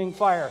consuming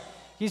fire.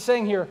 He's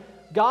saying here,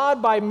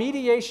 God, by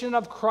mediation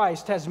of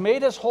Christ, has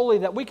made us holy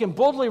that we can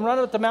boldly run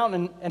up the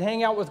mountain and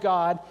hang out with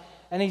God.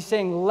 And he's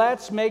saying,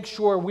 let's make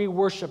sure we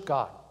worship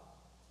God.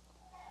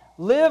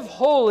 Live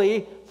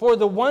holy for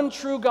the one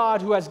true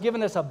God who has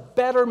given us a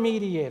better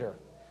mediator,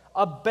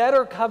 a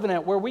better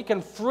covenant where we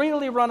can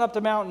freely run up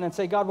the mountain and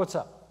say, God, what's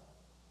up?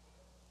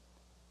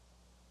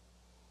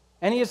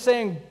 And he is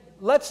saying,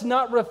 let's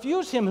not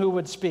refuse him who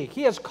would speak.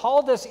 He has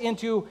called us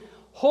into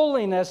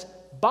holiness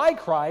by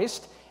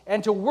Christ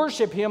and to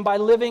worship him by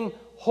living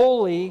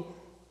holy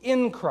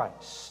in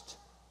Christ.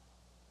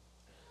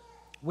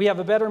 We have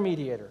a better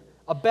mediator,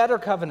 a better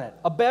covenant,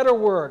 a better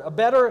word, a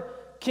better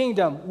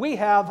kingdom. We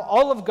have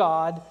all of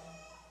God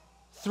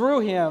through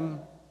him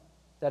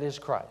that is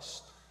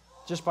Christ,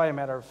 just by a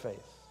matter of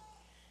faith.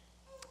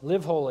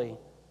 Live holy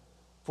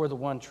for the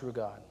one true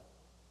God.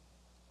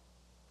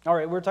 All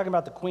right, we were talking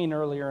about the queen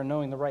earlier and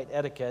knowing the right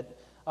etiquette.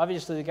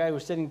 Obviously, the guy who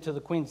was sitting to the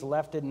queen's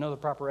left didn't know the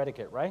proper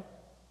etiquette, right?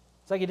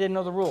 It's like he didn't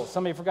know the rules.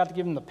 Somebody forgot to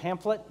give him the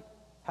pamphlet,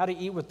 How to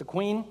Eat with the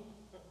Queen.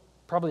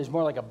 Probably is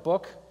more like a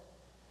book.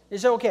 He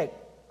said, okay,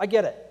 I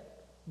get it.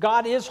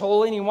 God is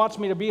holy, and he wants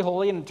me to be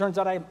holy, and it turns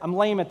out I'm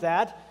lame at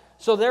that.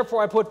 So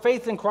therefore, I put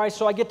faith in Christ,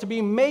 so I get to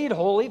be made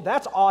holy.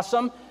 That's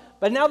awesome.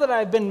 But now that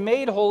I've been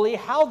made holy,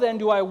 how then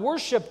do I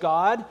worship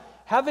God,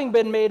 having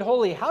been made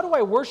holy? How do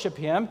I worship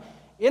him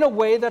in a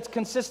way that's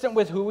consistent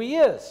with who he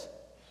is?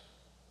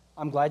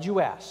 I'm glad you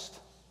asked.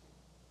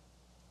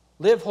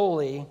 Live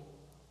holy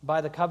by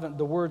the covenant,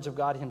 the words of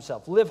God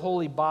himself. Live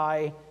holy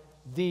by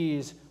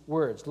these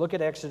words. Look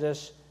at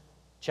Exodus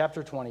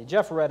chapter 20.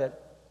 Jeff read it,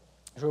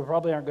 so we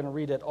probably aren't going to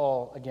read it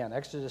all again.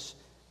 Exodus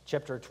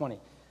chapter 20.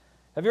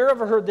 Have you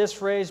ever heard this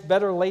phrase,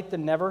 better late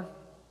than never?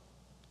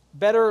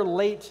 Better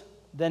late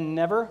than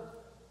never?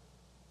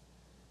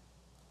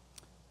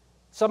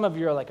 Some of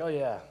you are like, oh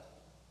yeah,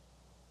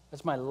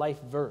 that's my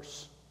life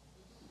verse.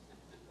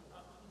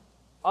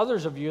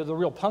 Others of you, the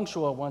real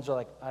punctual ones, are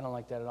like, I don't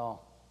like that at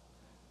all.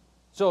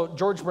 So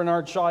George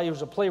Bernard Shaw, he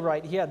was a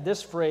playwright, he had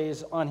this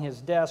phrase on his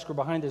desk or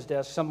behind his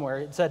desk somewhere.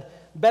 It said,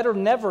 better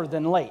never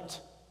than late.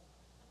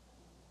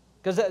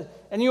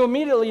 And you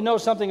immediately know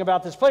something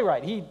about this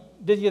playwright.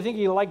 Did you think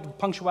he liked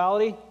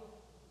punctuality?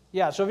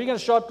 Yeah, so if you're going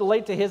to show up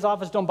late to his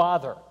office, don't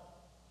bother.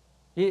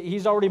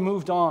 He's already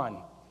moved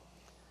on.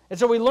 And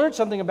so we learned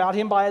something about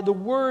him by the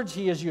words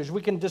he has used.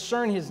 We can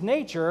discern his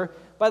nature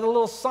by the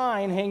little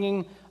sign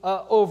hanging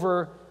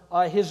over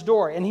his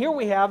door. And here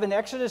we have in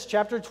Exodus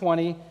chapter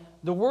 20,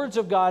 the words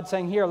of God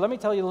saying, here, let me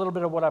tell you a little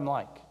bit of what I'm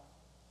like.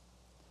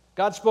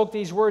 God spoke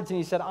these words and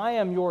he said, I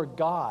am your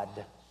God.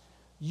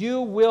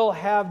 You will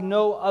have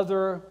no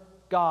other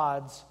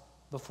gods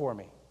before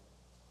me.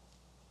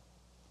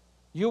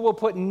 You will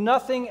put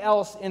nothing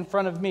else in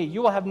front of me.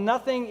 You will have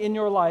nothing in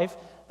your life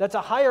that's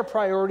a higher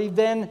priority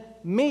than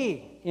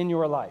me in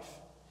your life.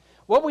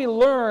 What we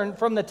learn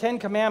from the Ten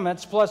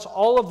Commandments, plus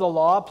all of the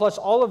law, plus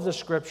all of the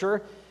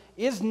Scripture,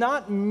 is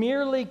not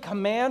merely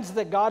commands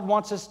that God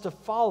wants us to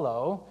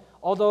follow,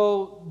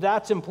 although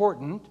that's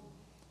important.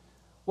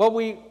 What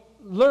we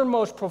learn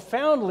most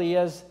profoundly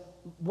is,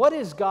 what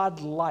is God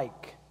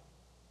like?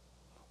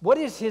 What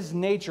is his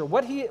nature?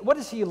 What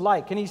is he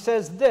like? And he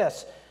says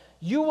this,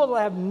 You will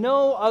have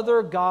no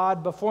other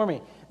God before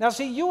me. Now,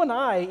 see, you and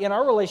I, in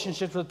our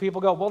relationships with people,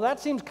 go, well, that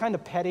seems kind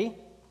of petty.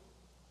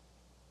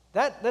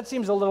 That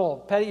seems a little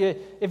petty.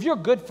 If your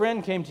good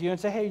friend came to you and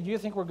said, hey, do you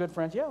think we're good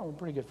friends? Yeah, we're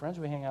pretty good friends.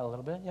 We hang out a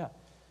little bit. Yeah.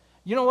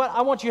 You know what?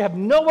 I want you to have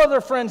no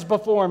other friends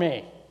before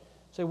me.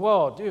 Say,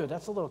 whoa, dude,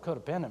 that's a little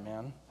codependent,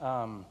 man.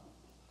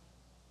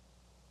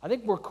 I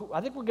think we're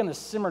going to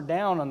simmer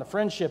down on the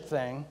friendship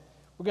thing.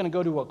 We're going to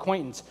go to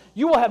acquaintance.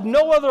 You will have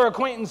no other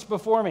acquaintance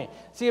before me.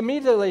 See,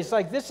 immediately it's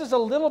like, this is a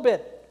little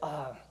bit,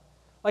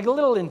 like a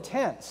little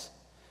intense.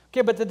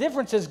 Okay, but the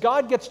difference is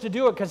God gets to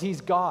do it because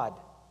he's God.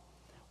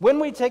 When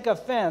we take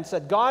offense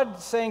at God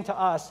saying to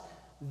us,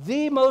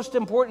 the most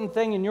important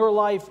thing in your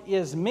life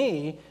is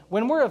me,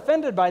 when we're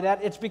offended by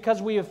that, it's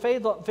because we have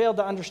failed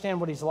to understand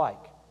what he's like.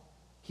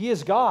 He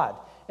is God.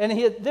 And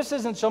this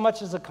isn't so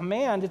much as a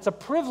command, it's a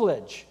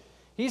privilege.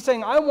 He's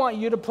saying, I want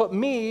you to put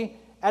me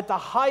at the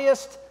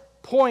highest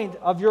point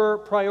of your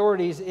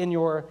priorities in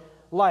your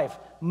life.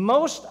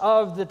 Most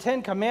of the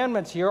 10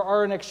 commandments here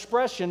are an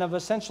expression of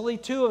essentially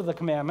 2 of the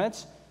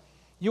commandments.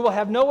 You will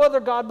have no other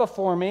God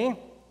before me,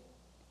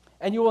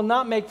 and you will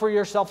not make for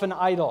yourself an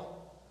idol.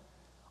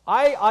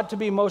 I ought to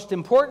be most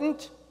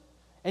important,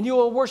 and you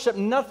will worship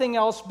nothing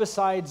else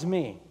besides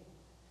me.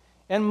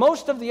 And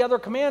most of the other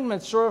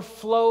commandments sort of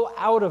flow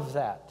out of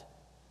that.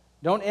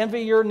 Don't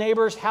envy your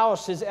neighbor's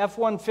house, his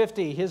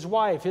F-150, his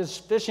wife, his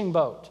fishing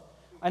boat.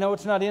 I know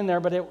it's not in there,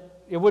 but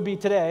it would be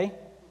today.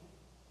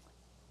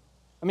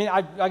 I mean,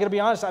 I got to be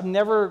honest, I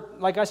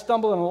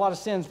stumble in a lot of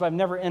sins, but I've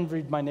never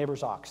envied my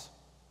neighbor's ox.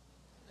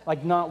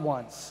 Like, not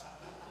once.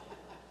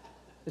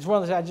 It's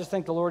one of those, I just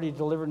thank the Lord he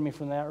delivered me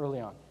from that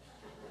early on.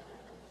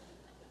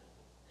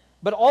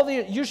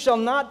 But you shall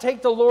not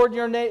take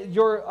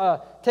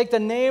take the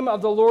name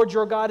of the Lord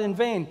your God in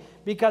vain,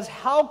 because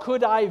how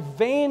could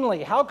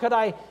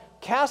I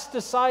cast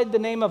aside the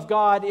name of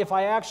God if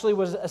I actually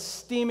was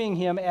esteeming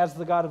him as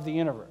the God of the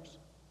universe?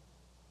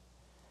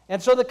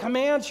 And so the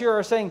commands here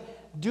are saying,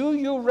 do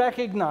you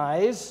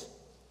recognize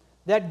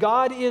that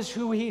God is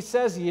who he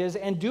says he is,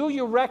 and do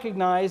you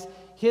recognize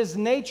his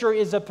nature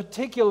is a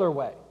particular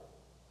way?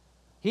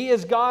 He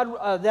is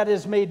God that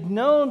is made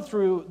known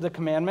through the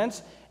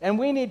commandments, and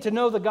we need to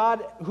know the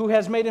God who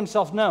has made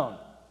himself known.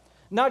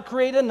 Not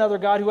create another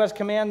God who has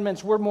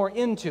commandments we're more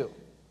into.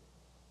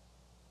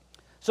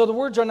 So the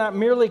words are not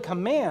merely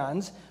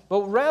commands,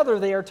 but rather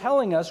they are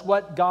telling us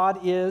what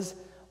God is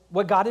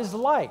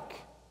like.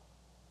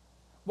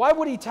 Why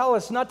would he tell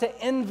us not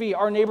to envy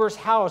our neighbor's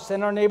house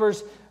and our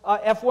neighbor's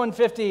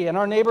F-150 and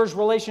our neighbor's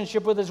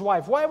relationship with his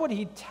wife? Why would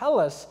he tell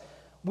us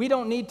we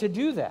don't need to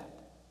do that?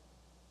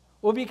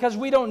 Well, because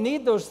we don't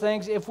need those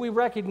things if we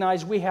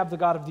recognize we have the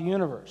God of the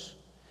universe.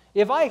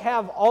 If I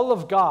have all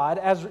of God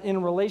as in a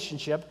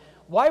relationship,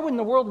 why in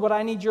the world would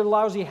I need your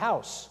lousy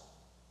house?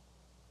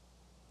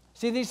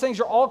 See, these things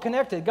are all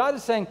connected. God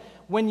is saying,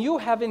 when you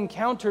have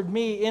encountered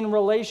me in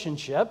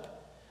relationship,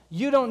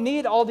 you don't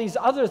need all these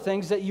other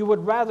things that you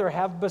would rather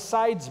have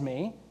besides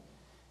me.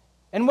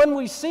 And when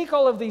we seek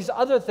all of these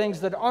other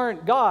things that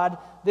aren't God,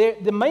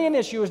 the main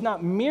issue is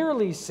not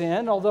merely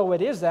sin, although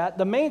it is that.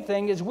 The main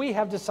thing is we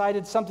have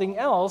decided something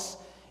else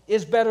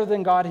is better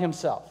than God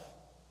himself.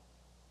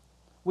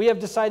 We have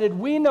decided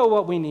we know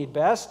what we need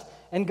best,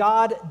 and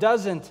God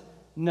doesn't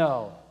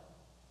know.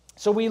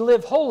 So we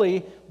live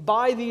holy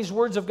by these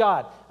words of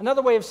God.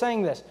 Another way of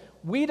saying this,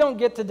 we don't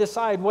get to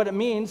decide what it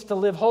means to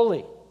live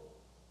holy.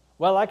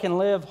 Well, I can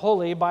live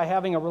holy by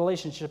having a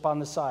relationship on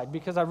the side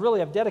because I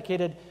really have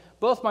dedicated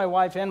both my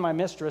wife and my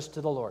mistress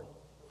to the Lord.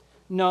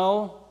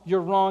 No,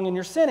 you're wrong and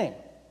you're sinning.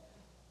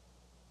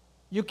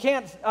 You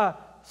can't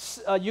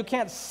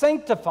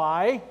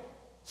sanctify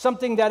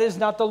something that is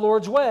not the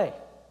Lord's way.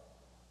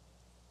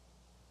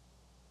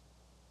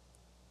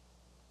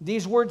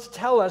 These words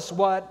tell us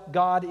what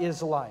God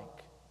is like.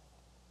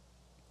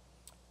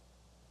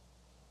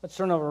 Let's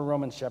turn over to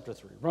Romans chapter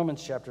 3.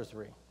 Romans chapter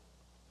 3.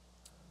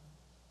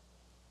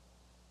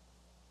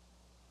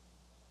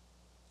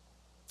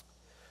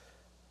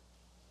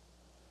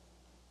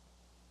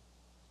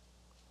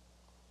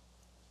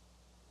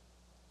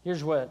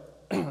 Here's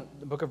what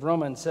the book of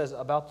Romans says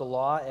about the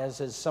law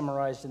as is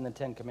summarized in the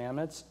 10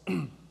 Commandments.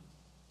 I'm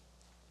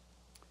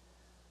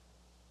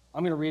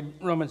going to read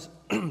Romans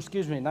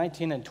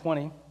 19 and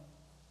 20.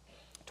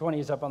 20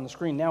 is up on the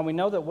screen. Now we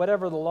know that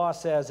whatever the law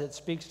says, it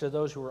speaks to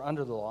those who are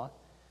under the law,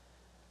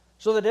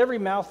 so that every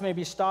mouth may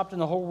be stopped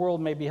and the whole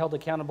world may be held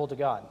accountable to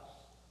God.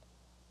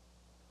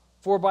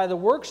 For by the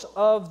works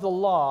of the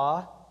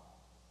law,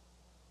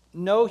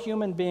 no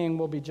human being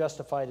will be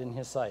justified in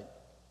his sight,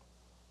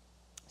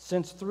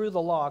 since through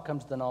the law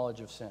comes the knowledge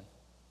of sin.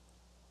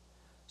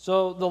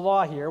 So the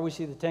law here, we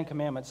see the 10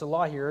 Commandments. The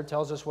law here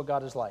tells us what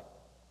God is like.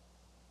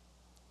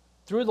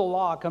 Through the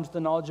law comes the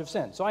knowledge of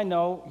sin. So I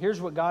know,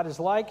 here's what God is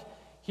like.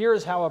 Here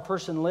is how a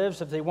person lives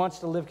if they wants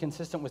to live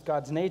consistent with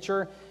God's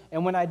nature.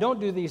 And when I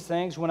don't do these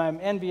things, when I'm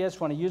envious,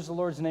 when I use the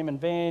Lord's name in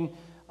vain,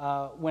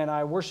 when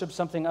I worship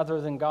something other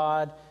than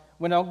God,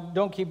 when I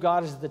don't keep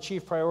God as the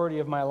chief priority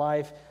of my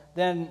life,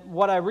 then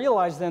what I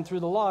realize then through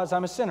the law is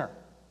I'm a sinner.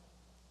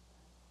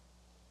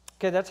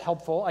 Okay, that's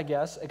helpful, I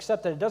guess,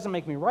 except that it doesn't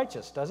make me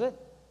righteous, does it?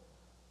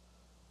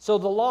 So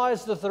the law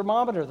is the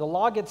thermometer. The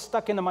law gets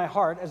stuck into my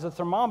heart as a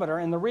thermometer,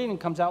 and the reading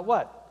comes out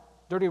what?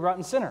 Dirty,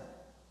 rotten sinner.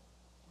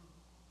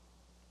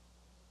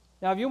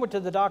 Now, if you went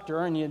to the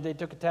doctor and they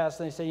took a test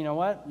and they say, you know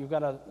what, you've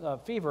got a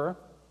fever,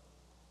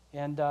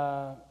 and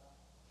the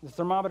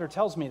thermometer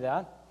tells me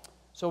that,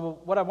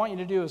 so what I want you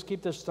to do is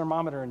keep this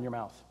thermometer in your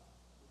mouth.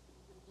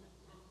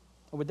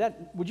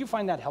 Would you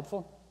find that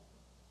helpful?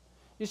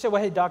 You say,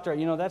 well, hey, doctor,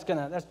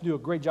 that's do a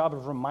great job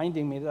of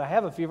reminding me that I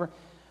have a fever,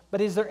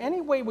 but is there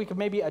any way we could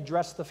maybe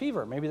address the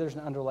fever? Maybe there's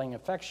an underlying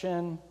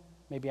infection,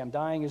 maybe I'm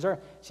dying.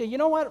 Say, you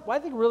know what I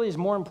think really is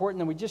more important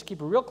than we just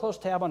keep a real close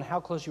tab on how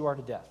close you are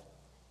to death.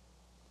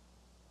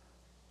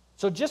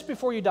 So just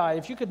before you die,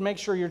 if you could make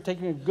sure you're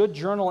taking a good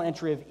journal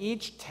entry of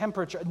each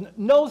temperature.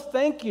 No,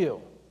 thank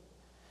you.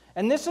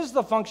 And this is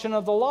the function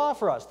of the law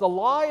for us. The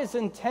law is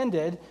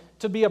intended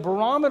to be a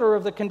barometer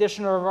of the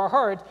condition of our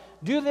heart.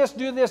 Do this,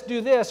 do this,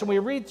 do this. And we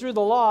read through the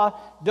law.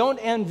 Don't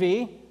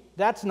envy.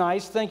 That's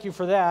nice. Thank you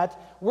for that.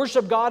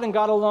 Worship God and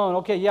God alone.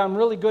 Okay, yeah, I'm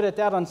really good at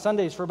that on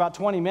Sundays for about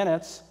 20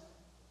 minutes.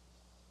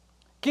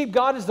 Keep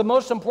God as the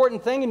most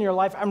important thing in your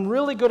life. I'm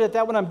really good at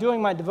that when I'm doing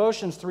my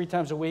devotions 3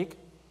 times a week.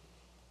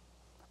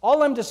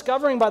 All I'm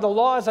discovering by the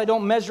law is I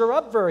don't measure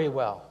up very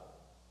well.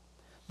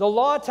 The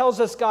law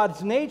tells us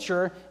God's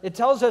nature. It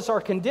tells us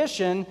our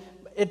condition.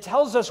 It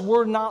tells us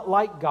we're not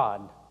like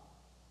God.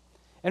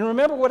 And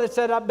remember what it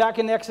said up back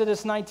in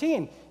Exodus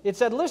 19. It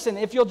said, listen,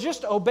 if you'll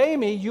just obey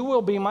me, you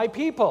will be my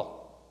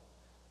people.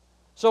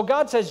 So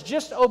God says,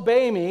 just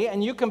obey me,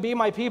 and you can be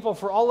my people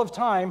for all of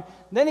time.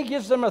 Then he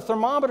gives them a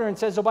thermometer and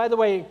says, oh, by the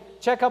way,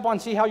 check up on,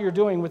 see how you're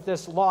doing with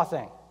this law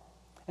thing.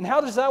 And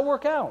how does that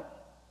work out?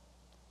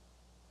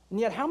 And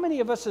yet, how many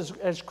of us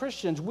as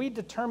Christians, we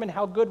determine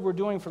how good we're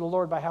doing for the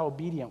Lord by how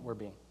obedient we're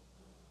being?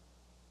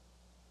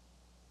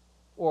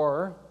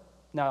 Or,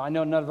 now I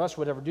know none of us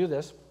would ever do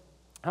this,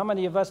 how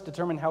many of us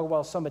determine how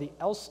well somebody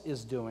else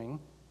is doing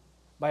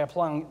by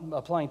applying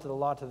to the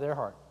law to their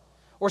heart?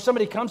 Or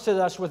somebody comes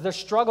to us with their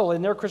struggle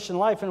in their Christian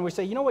life, and we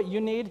say, you know what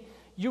you need?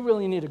 You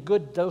really need a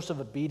good dose of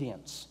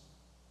obedience.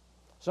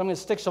 So I'm going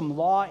to stick some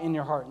law in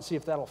your heart and see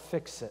if that'll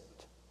fix it.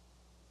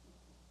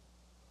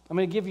 I'm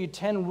going to give you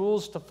 10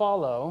 rules to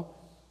follow.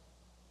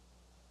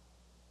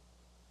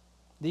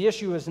 The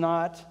issue is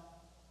not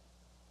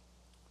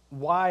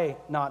why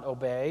not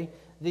obey.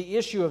 The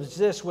issue is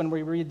this when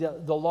we read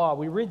the law.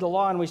 We read the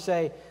law and we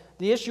say,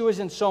 the issue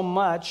isn't so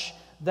much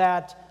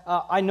that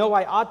I know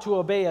I ought to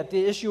obey it.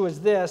 The issue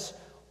is this: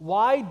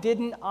 why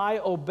didn't I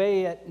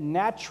obey it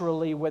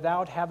naturally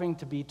without having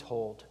to be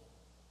told?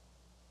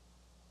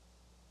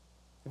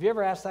 Have you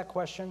ever asked that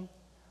question?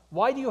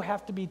 Why do you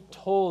have to be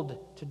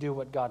told to do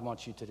what God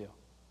wants you to do?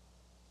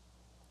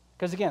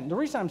 Because again, the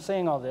reason I'm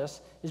saying all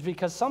this is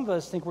because some of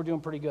us think we're doing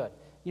pretty good.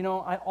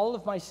 All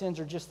of my sins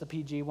are just the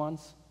PG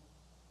ones.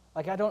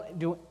 Like, I don't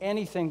do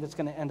anything that's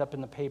going to end up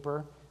in the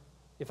paper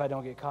if I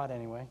don't get caught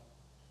anyway.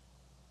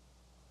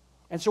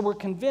 And so we're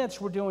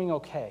convinced we're doing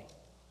okay.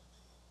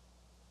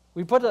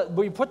 We put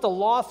the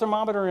law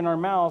thermometer in our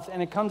mouth,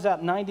 and it comes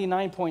out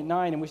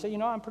 99.9, and we say,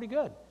 I'm pretty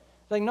good.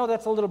 Like, no,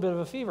 that's a little bit of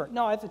a fever.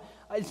 No,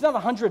 it's not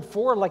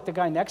 104 like the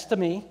guy next to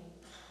me.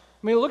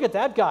 I mean, look at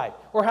that guy.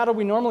 Or how do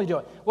we normally do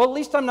it? Well, at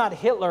least I'm not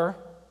Hitler.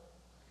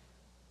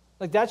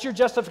 Like, that's your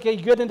justification.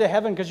 You get into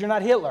heaven because you're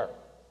not Hitler.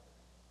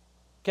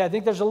 Okay, I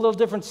think there's a little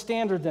different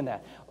standard than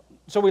that.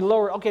 So we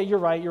lower, okay, you're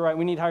right,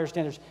 we need higher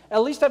standards.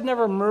 At least I've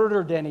never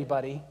murdered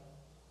anybody.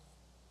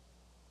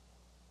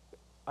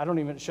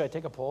 Should I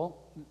take a poll?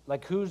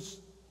 Like, who's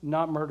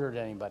not murdered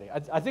anybody?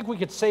 I think we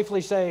could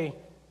safely say,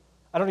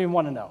 I don't even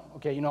want to know,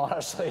 okay,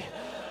 honestly.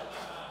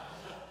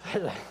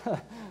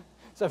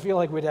 So I feel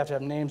like we'd have to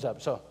have names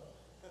up. So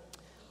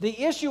the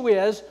issue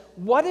is,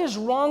 what is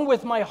wrong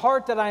with my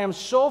heart that I am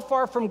so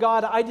far from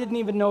God I didn't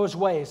even know his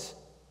ways?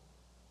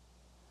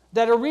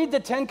 That I read the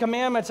 10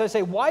 Commandments, I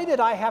say, why did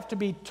I have to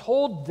be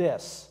told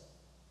this?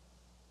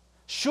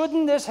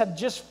 Shouldn't this have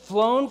just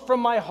flown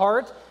from my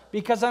heart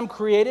because I'm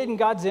created in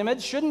God's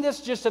image? Shouldn't this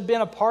just have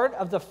been a part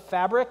of the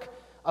fabric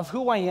of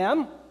who I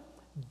am?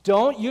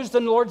 Don't use the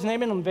Lord's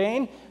name in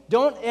vain.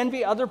 Don't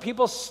envy other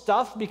people's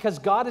stuff because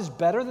God is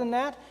better than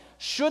that.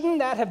 Shouldn't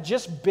that have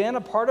just been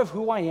a part of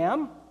who I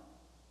am?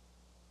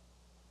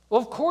 Well,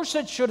 of course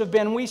it should have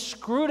been. We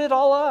screwed it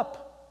all up.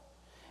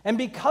 And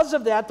because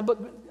of that,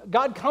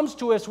 God comes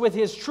to us with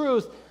his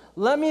truth.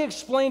 Let me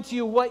explain to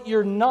you what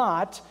you're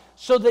not,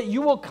 so that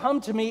you will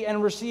come to me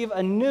and receive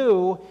a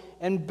new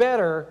and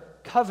better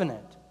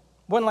covenant.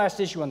 One last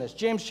issue on this,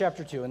 James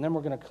chapter 2, and then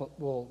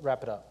we'll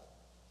wrap it up.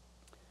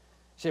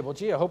 You say, well,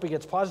 gee, I hope he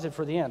gets positive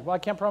for the end. Well, I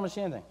can't promise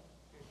you anything.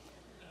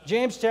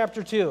 James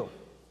chapter 2.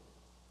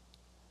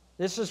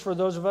 This is for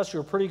those of us who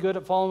are pretty good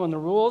at following the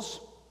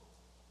rules.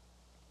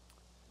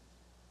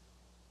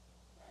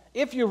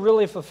 If you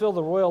really fulfill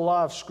the royal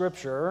law of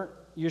Scripture,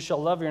 you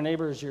shall love your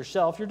neighbor as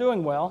yourself. You're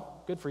doing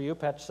well. Good for you.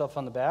 Pat yourself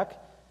on the back.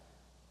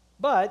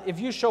 But if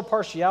you show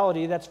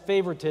partiality, that's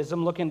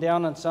favoritism, looking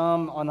down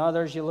on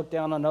others. You look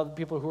down on other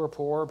people who are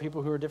poor,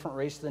 people who are a different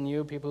race than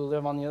you, people who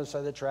live on the other side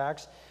of the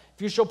tracks. If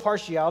If you show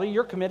partiality,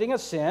 you're committing a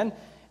sin,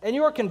 and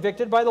you are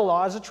convicted by the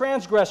law as a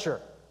transgressor.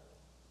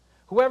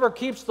 Whoever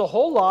keeps the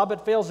whole law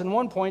but fails in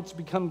one point has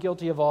become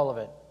guilty of all of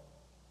it.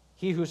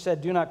 He who said,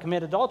 do not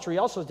commit adultery,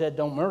 also said,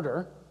 don't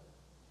murder.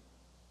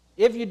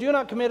 If you do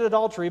not commit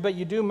adultery, but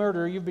you do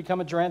murder, you've become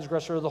a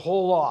transgressor of the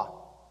whole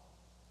law.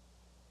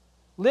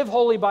 Live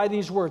holy by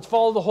these words.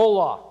 Follow the whole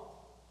law.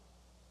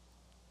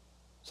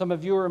 Some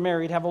of you who are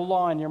married have a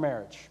law in your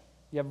marriage.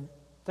 You have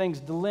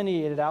things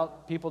delineated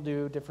out. People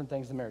do different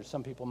things in marriage.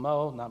 Some people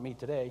mow, not me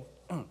today.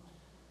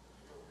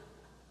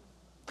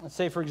 Let's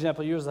say, for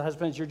example, you as the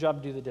husband, it's your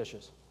job to do the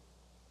dishes.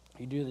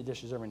 You do the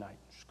dishes every night.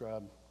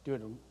 Scrub, do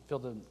it, fill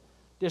the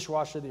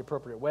dishwasher the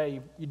appropriate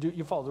way.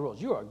 You follow the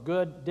rules. You are a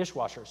good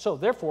dishwasher. So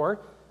therefore,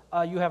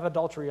 you have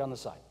adultery on the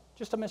side.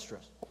 Just a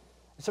mistress.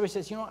 And somebody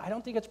says, I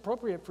don't think it's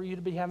appropriate for you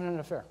to be having an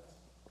affair.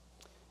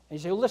 And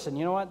you say, well, listen,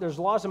 you know what? There's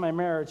laws in my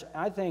marriage.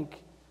 I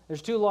think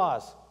there's 2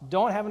 laws.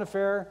 Don't have an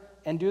affair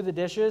and do the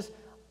dishes.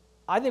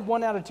 I think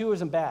 1 out of 2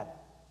 isn't bad.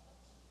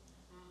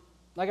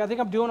 I think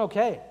I'm doing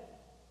okay.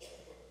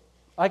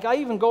 I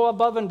even go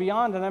above and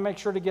beyond, and I make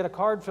sure to get a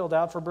card filled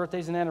out for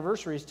birthdays and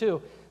anniversaries,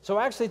 too. So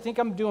I actually think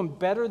I'm doing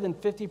better than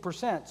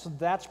 50%, so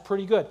that's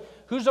pretty good.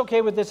 Who's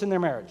okay with this in their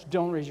marriage?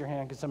 Don't raise your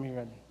hand, because some of you are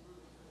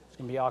it's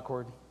going to be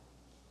awkward.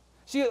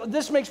 See,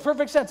 this makes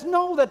perfect sense.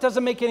 No, that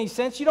doesn't make any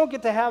sense. You don't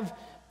get to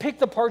pick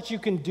the parts you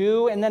can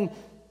do, and then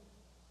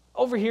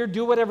over here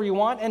do whatever you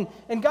want.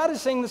 And God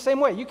is saying the same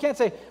way. You can't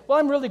say, well,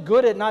 I'm really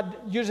good at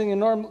not using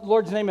the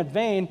Lord's name in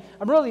vain.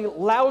 I'm really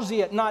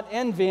lousy at not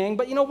envying.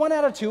 But 1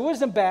 out of 2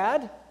 isn't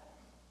bad.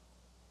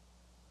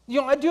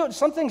 I do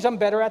some things I'm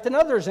better at than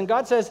others. And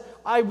God says,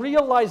 I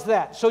realize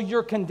that. So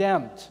you're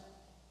condemned.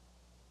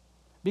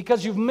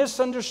 Because you've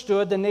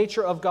misunderstood the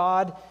nature of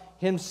God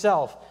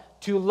himself.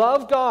 To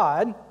love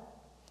God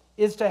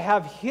is to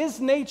have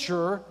his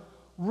nature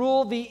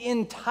rule the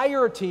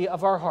entirety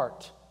of our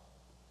heart.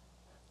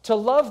 To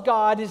love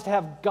God is to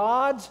have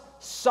God's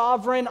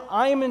sovereign,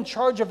 I am in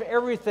charge of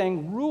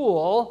everything,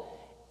 rule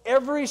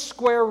every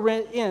square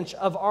inch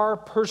of our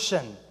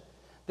person,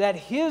 that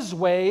his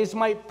ways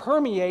might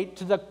permeate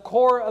to the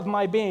core of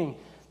my being,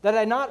 that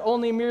I not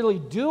only merely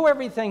do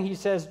everything he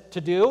says to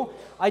do,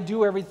 I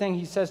do everything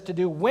he says to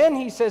do when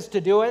he says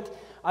to do it,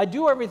 I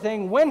do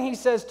everything when he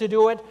says to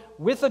do it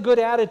with a good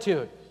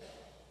attitude.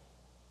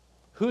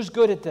 Who's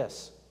good at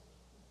this?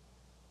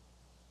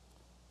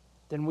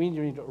 Then we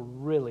need a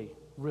really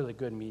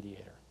good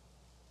mediator.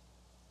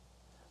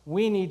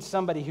 We need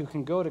somebody who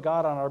can go to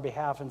God on our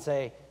behalf and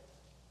say,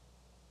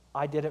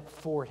 I did it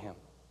for him.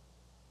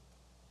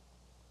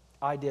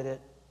 I did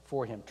it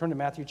for him. Turn to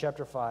Matthew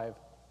chapter 5,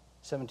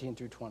 17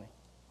 through 20.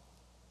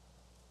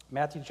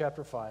 Matthew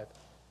chapter 5.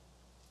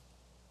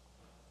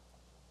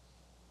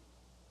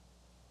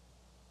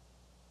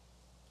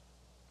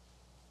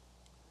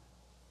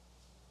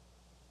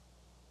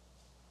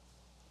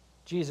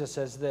 Jesus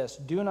says this,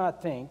 do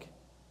not think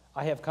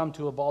I have come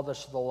to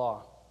abolish the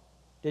law.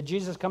 Did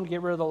Jesus come to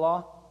get rid of the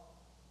law?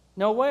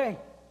 No way.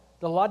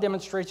 The law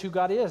demonstrates who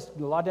God is.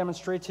 The law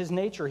demonstrates his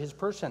nature, his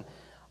person.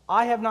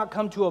 I have not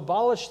come to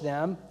abolish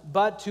them,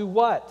 but to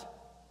what?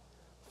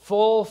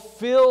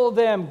 Fulfill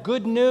them.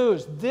 Good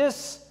news.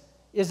 This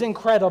is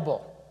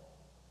incredible.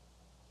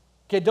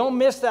 Okay, don't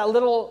miss that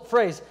little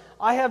phrase.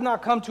 I have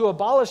not come to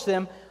abolish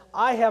them.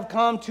 I have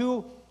come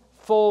to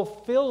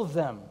fulfill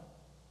them.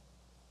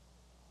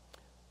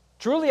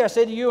 Truly I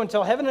say to you,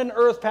 until heaven and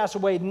earth pass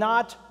away,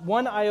 not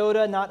 1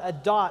 iota, not a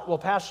dot will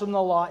pass from the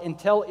law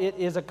until it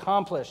is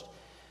accomplished.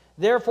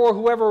 Therefore,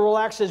 whoever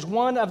relaxes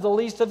one of the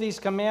least of these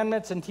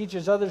commandments and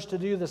teaches others to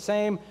do the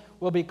same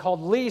will be called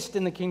least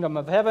in the kingdom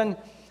of heaven.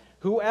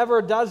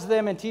 Whoever does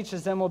them and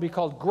teaches them will be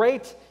called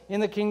great in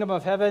the kingdom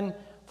of heaven.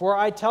 For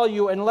I tell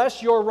you,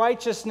 unless your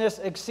righteousness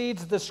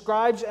exceeds the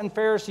scribes and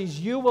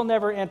Pharisees, you will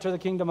never enter the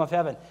kingdom of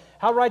heaven.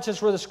 How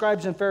righteous were the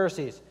scribes and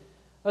Pharisees?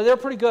 Well, they're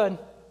pretty good.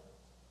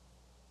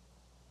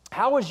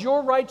 How is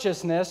your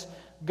righteousness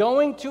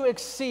going to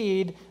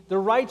exceed the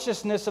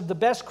righteousness of the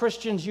best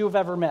Christians you've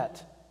ever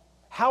met?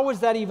 How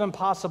is that even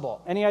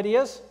possible? Any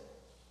ideas?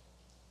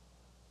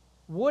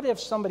 What if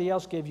somebody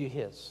else gave you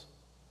his?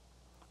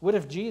 What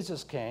if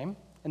Jesus came,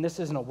 and this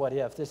isn't a what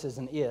if, this is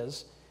an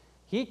is.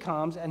 He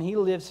comes and he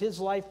lives his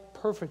life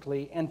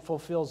perfectly and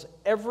fulfills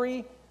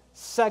every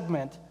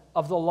segment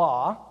of the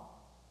law.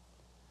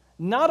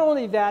 Not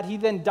only that, he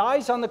then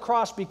dies on the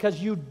cross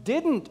because you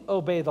didn't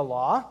obey the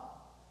law,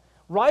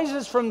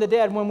 rises from the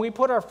dead. When we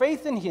put our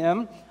faith in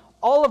him,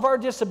 all of our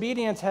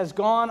disobedience has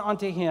gone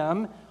onto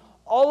him.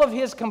 All of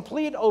his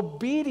complete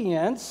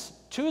obedience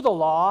to the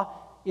law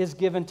is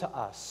given to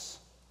us.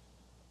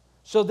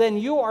 So then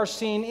you are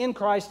seen in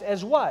Christ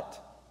as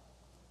what?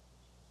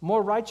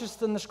 More righteous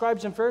than the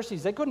scribes and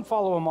Pharisees. They couldn't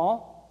follow them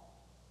all.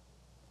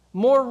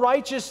 More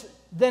righteous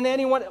than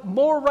anyone.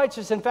 More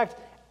righteous, in fact,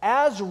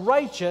 as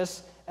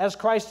righteous as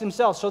Christ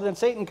himself. So then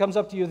Satan comes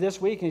up to you this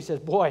week and he says,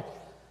 boy,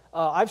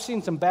 I've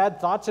seen some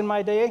bad thoughts in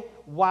my day.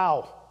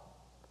 Wow,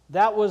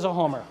 that was a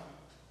homer.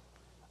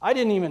 I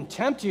didn't even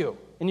tempt you,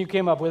 and you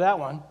came up with that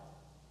one.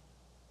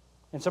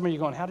 And some of you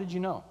going, how did you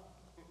know?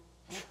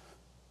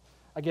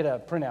 I get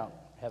a printout.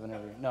 Heaven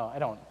every No, I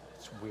don't.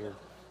 It's weird.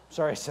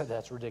 Sorry I said that.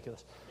 It's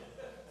ridiculous.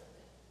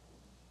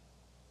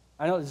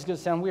 I know this is going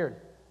to sound weird.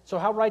 So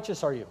how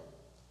righteous are you?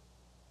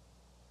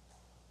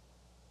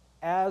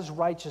 As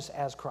righteous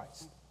as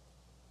Christ.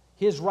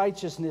 His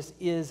righteousness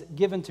is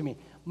given to me.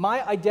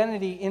 My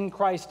identity in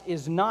Christ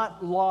is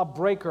not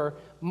lawbreaker.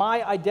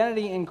 My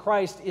identity in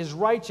Christ is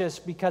righteous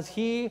because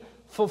he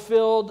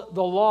fulfilled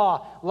the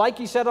law. Like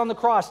he said on the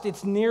cross,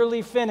 it's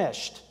nearly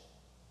finished.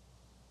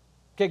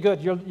 Okay,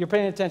 good. You're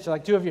paying attention,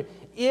 like two of you.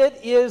 It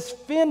is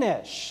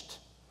finished.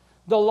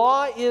 The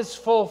law is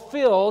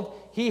fulfilled.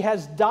 He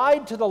has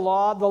died to the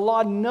law. The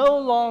law no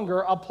longer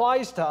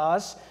applies to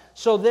us.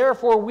 So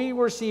therefore, we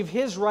receive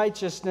his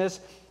righteousness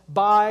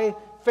by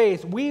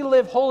faith. We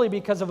live holy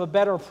because of a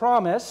better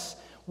promise.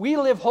 We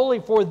live holy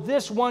for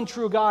this one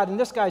true God. And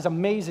this guy's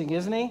amazing,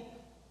 isn't he?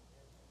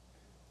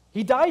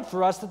 He died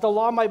for us that the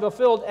law might be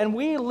fulfilled. And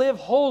we live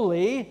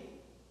holy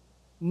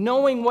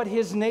knowing what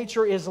his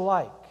nature is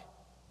like.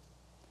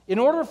 In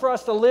order for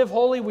us to live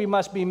holy, we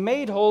must be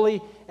made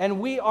holy. And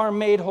we are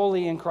made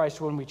holy in Christ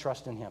when we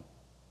trust in him.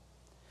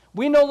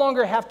 We no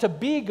longer have to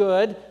be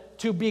good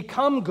to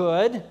become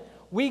good.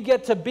 We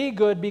get to be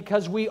good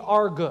because we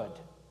are good.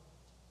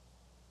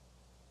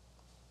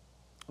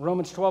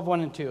 Romans 12,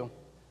 1 and 2.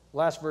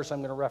 Last verse I'm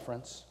going to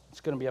reference.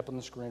 It's going to be up on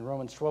the screen.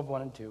 Romans 12,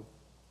 1 and 2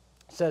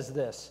 says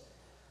this.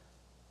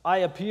 I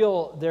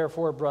appeal,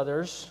 therefore,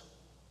 brothers,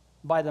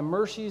 by the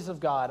mercies of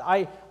God.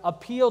 I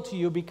appeal to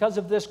you because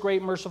of this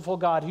great merciful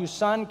God, whose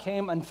Son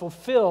came and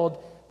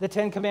fulfilled the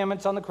 10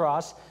 Commandments on the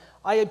cross.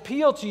 I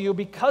appeal to you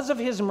because of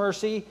his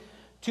mercy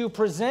to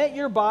present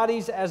your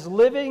bodies as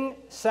living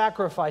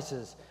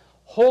sacrifices,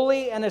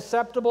 holy and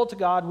acceptable to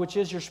God, which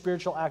is your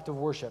spiritual act of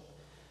worship.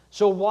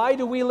 So why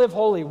do we live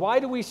holy? Why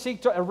do we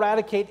seek to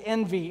eradicate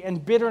envy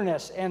and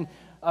bitterness and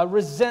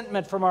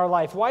resentment from our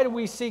life? Why do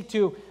we seek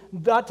to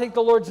not take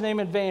the Lord's name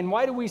in vain?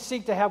 Why do we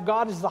seek to have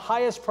God as the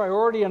highest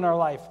priority in our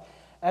life?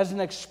 As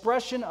an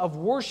expression of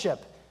worship.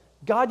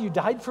 God, you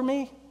died for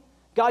me?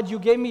 God, you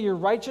gave me your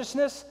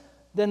righteousness?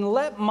 Then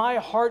let my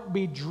heart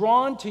be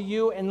drawn to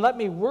you and let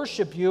me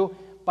worship you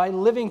by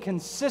living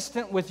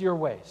consistent with your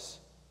ways.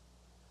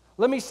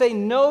 Let me say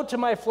no to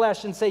my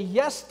flesh and say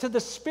yes to the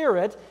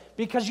Spirit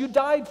because you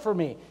died for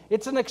me.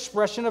 It's an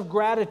expression of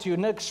gratitude,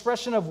 an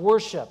expression of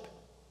worship.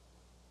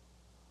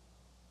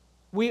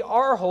 We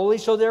are holy,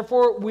 so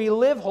therefore we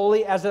live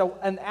holy as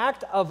an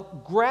act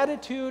of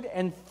gratitude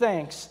and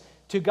thanks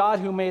to God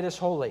who made us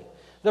holy.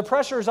 The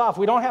pressure is off.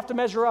 We don't have to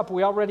measure up.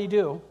 We already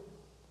do.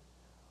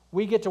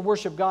 We get to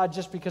worship God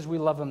just because we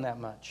love him that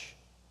much.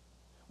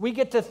 We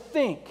get to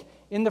think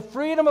in the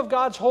freedom of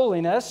God's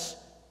holiness,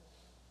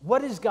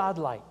 what is God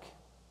like?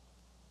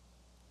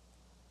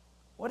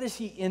 What is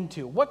he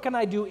into? What can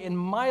I do in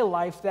my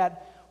life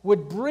that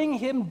would bring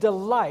him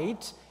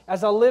delight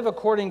as I live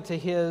according to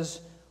his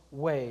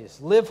ways?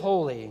 Live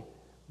holy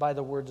by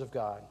the words of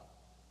God.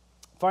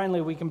 Finally,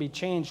 we can be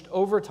changed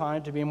over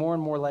time to be more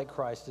and more like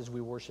Christ as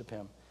we worship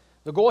him.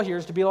 The goal here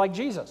is to be like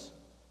Jesus,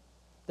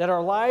 that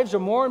our lives are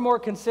more and more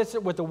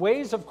consistent with the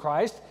ways of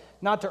Christ,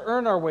 not to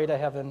earn our way to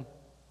heaven,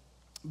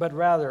 but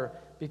rather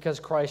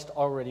because Christ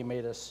already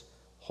made us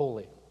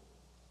holy.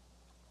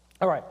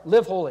 All right,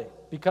 live holy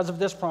because of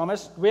this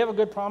promise. Do we have a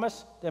good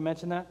promise? Did I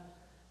mention that?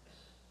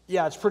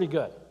 Yeah, it's pretty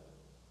good.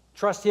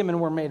 Trust him and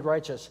we're made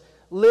righteous.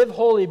 Live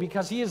holy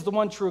because he is the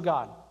one true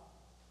God.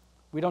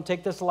 We don't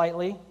take this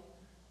lightly.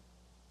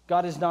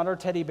 God is not our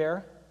teddy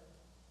bear.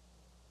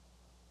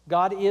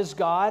 God is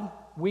God.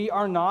 We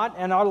are not,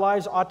 and our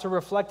lives ought to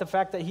reflect the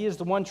fact that he is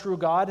the one true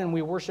God and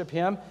we worship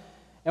him.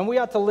 And we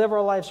ought to live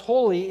our lives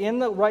holy in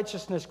the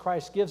righteousness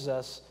Christ gives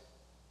us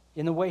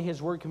in the way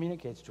his word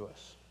communicates to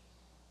us.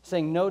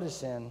 Saying no to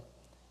sin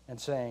and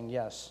saying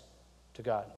yes to God.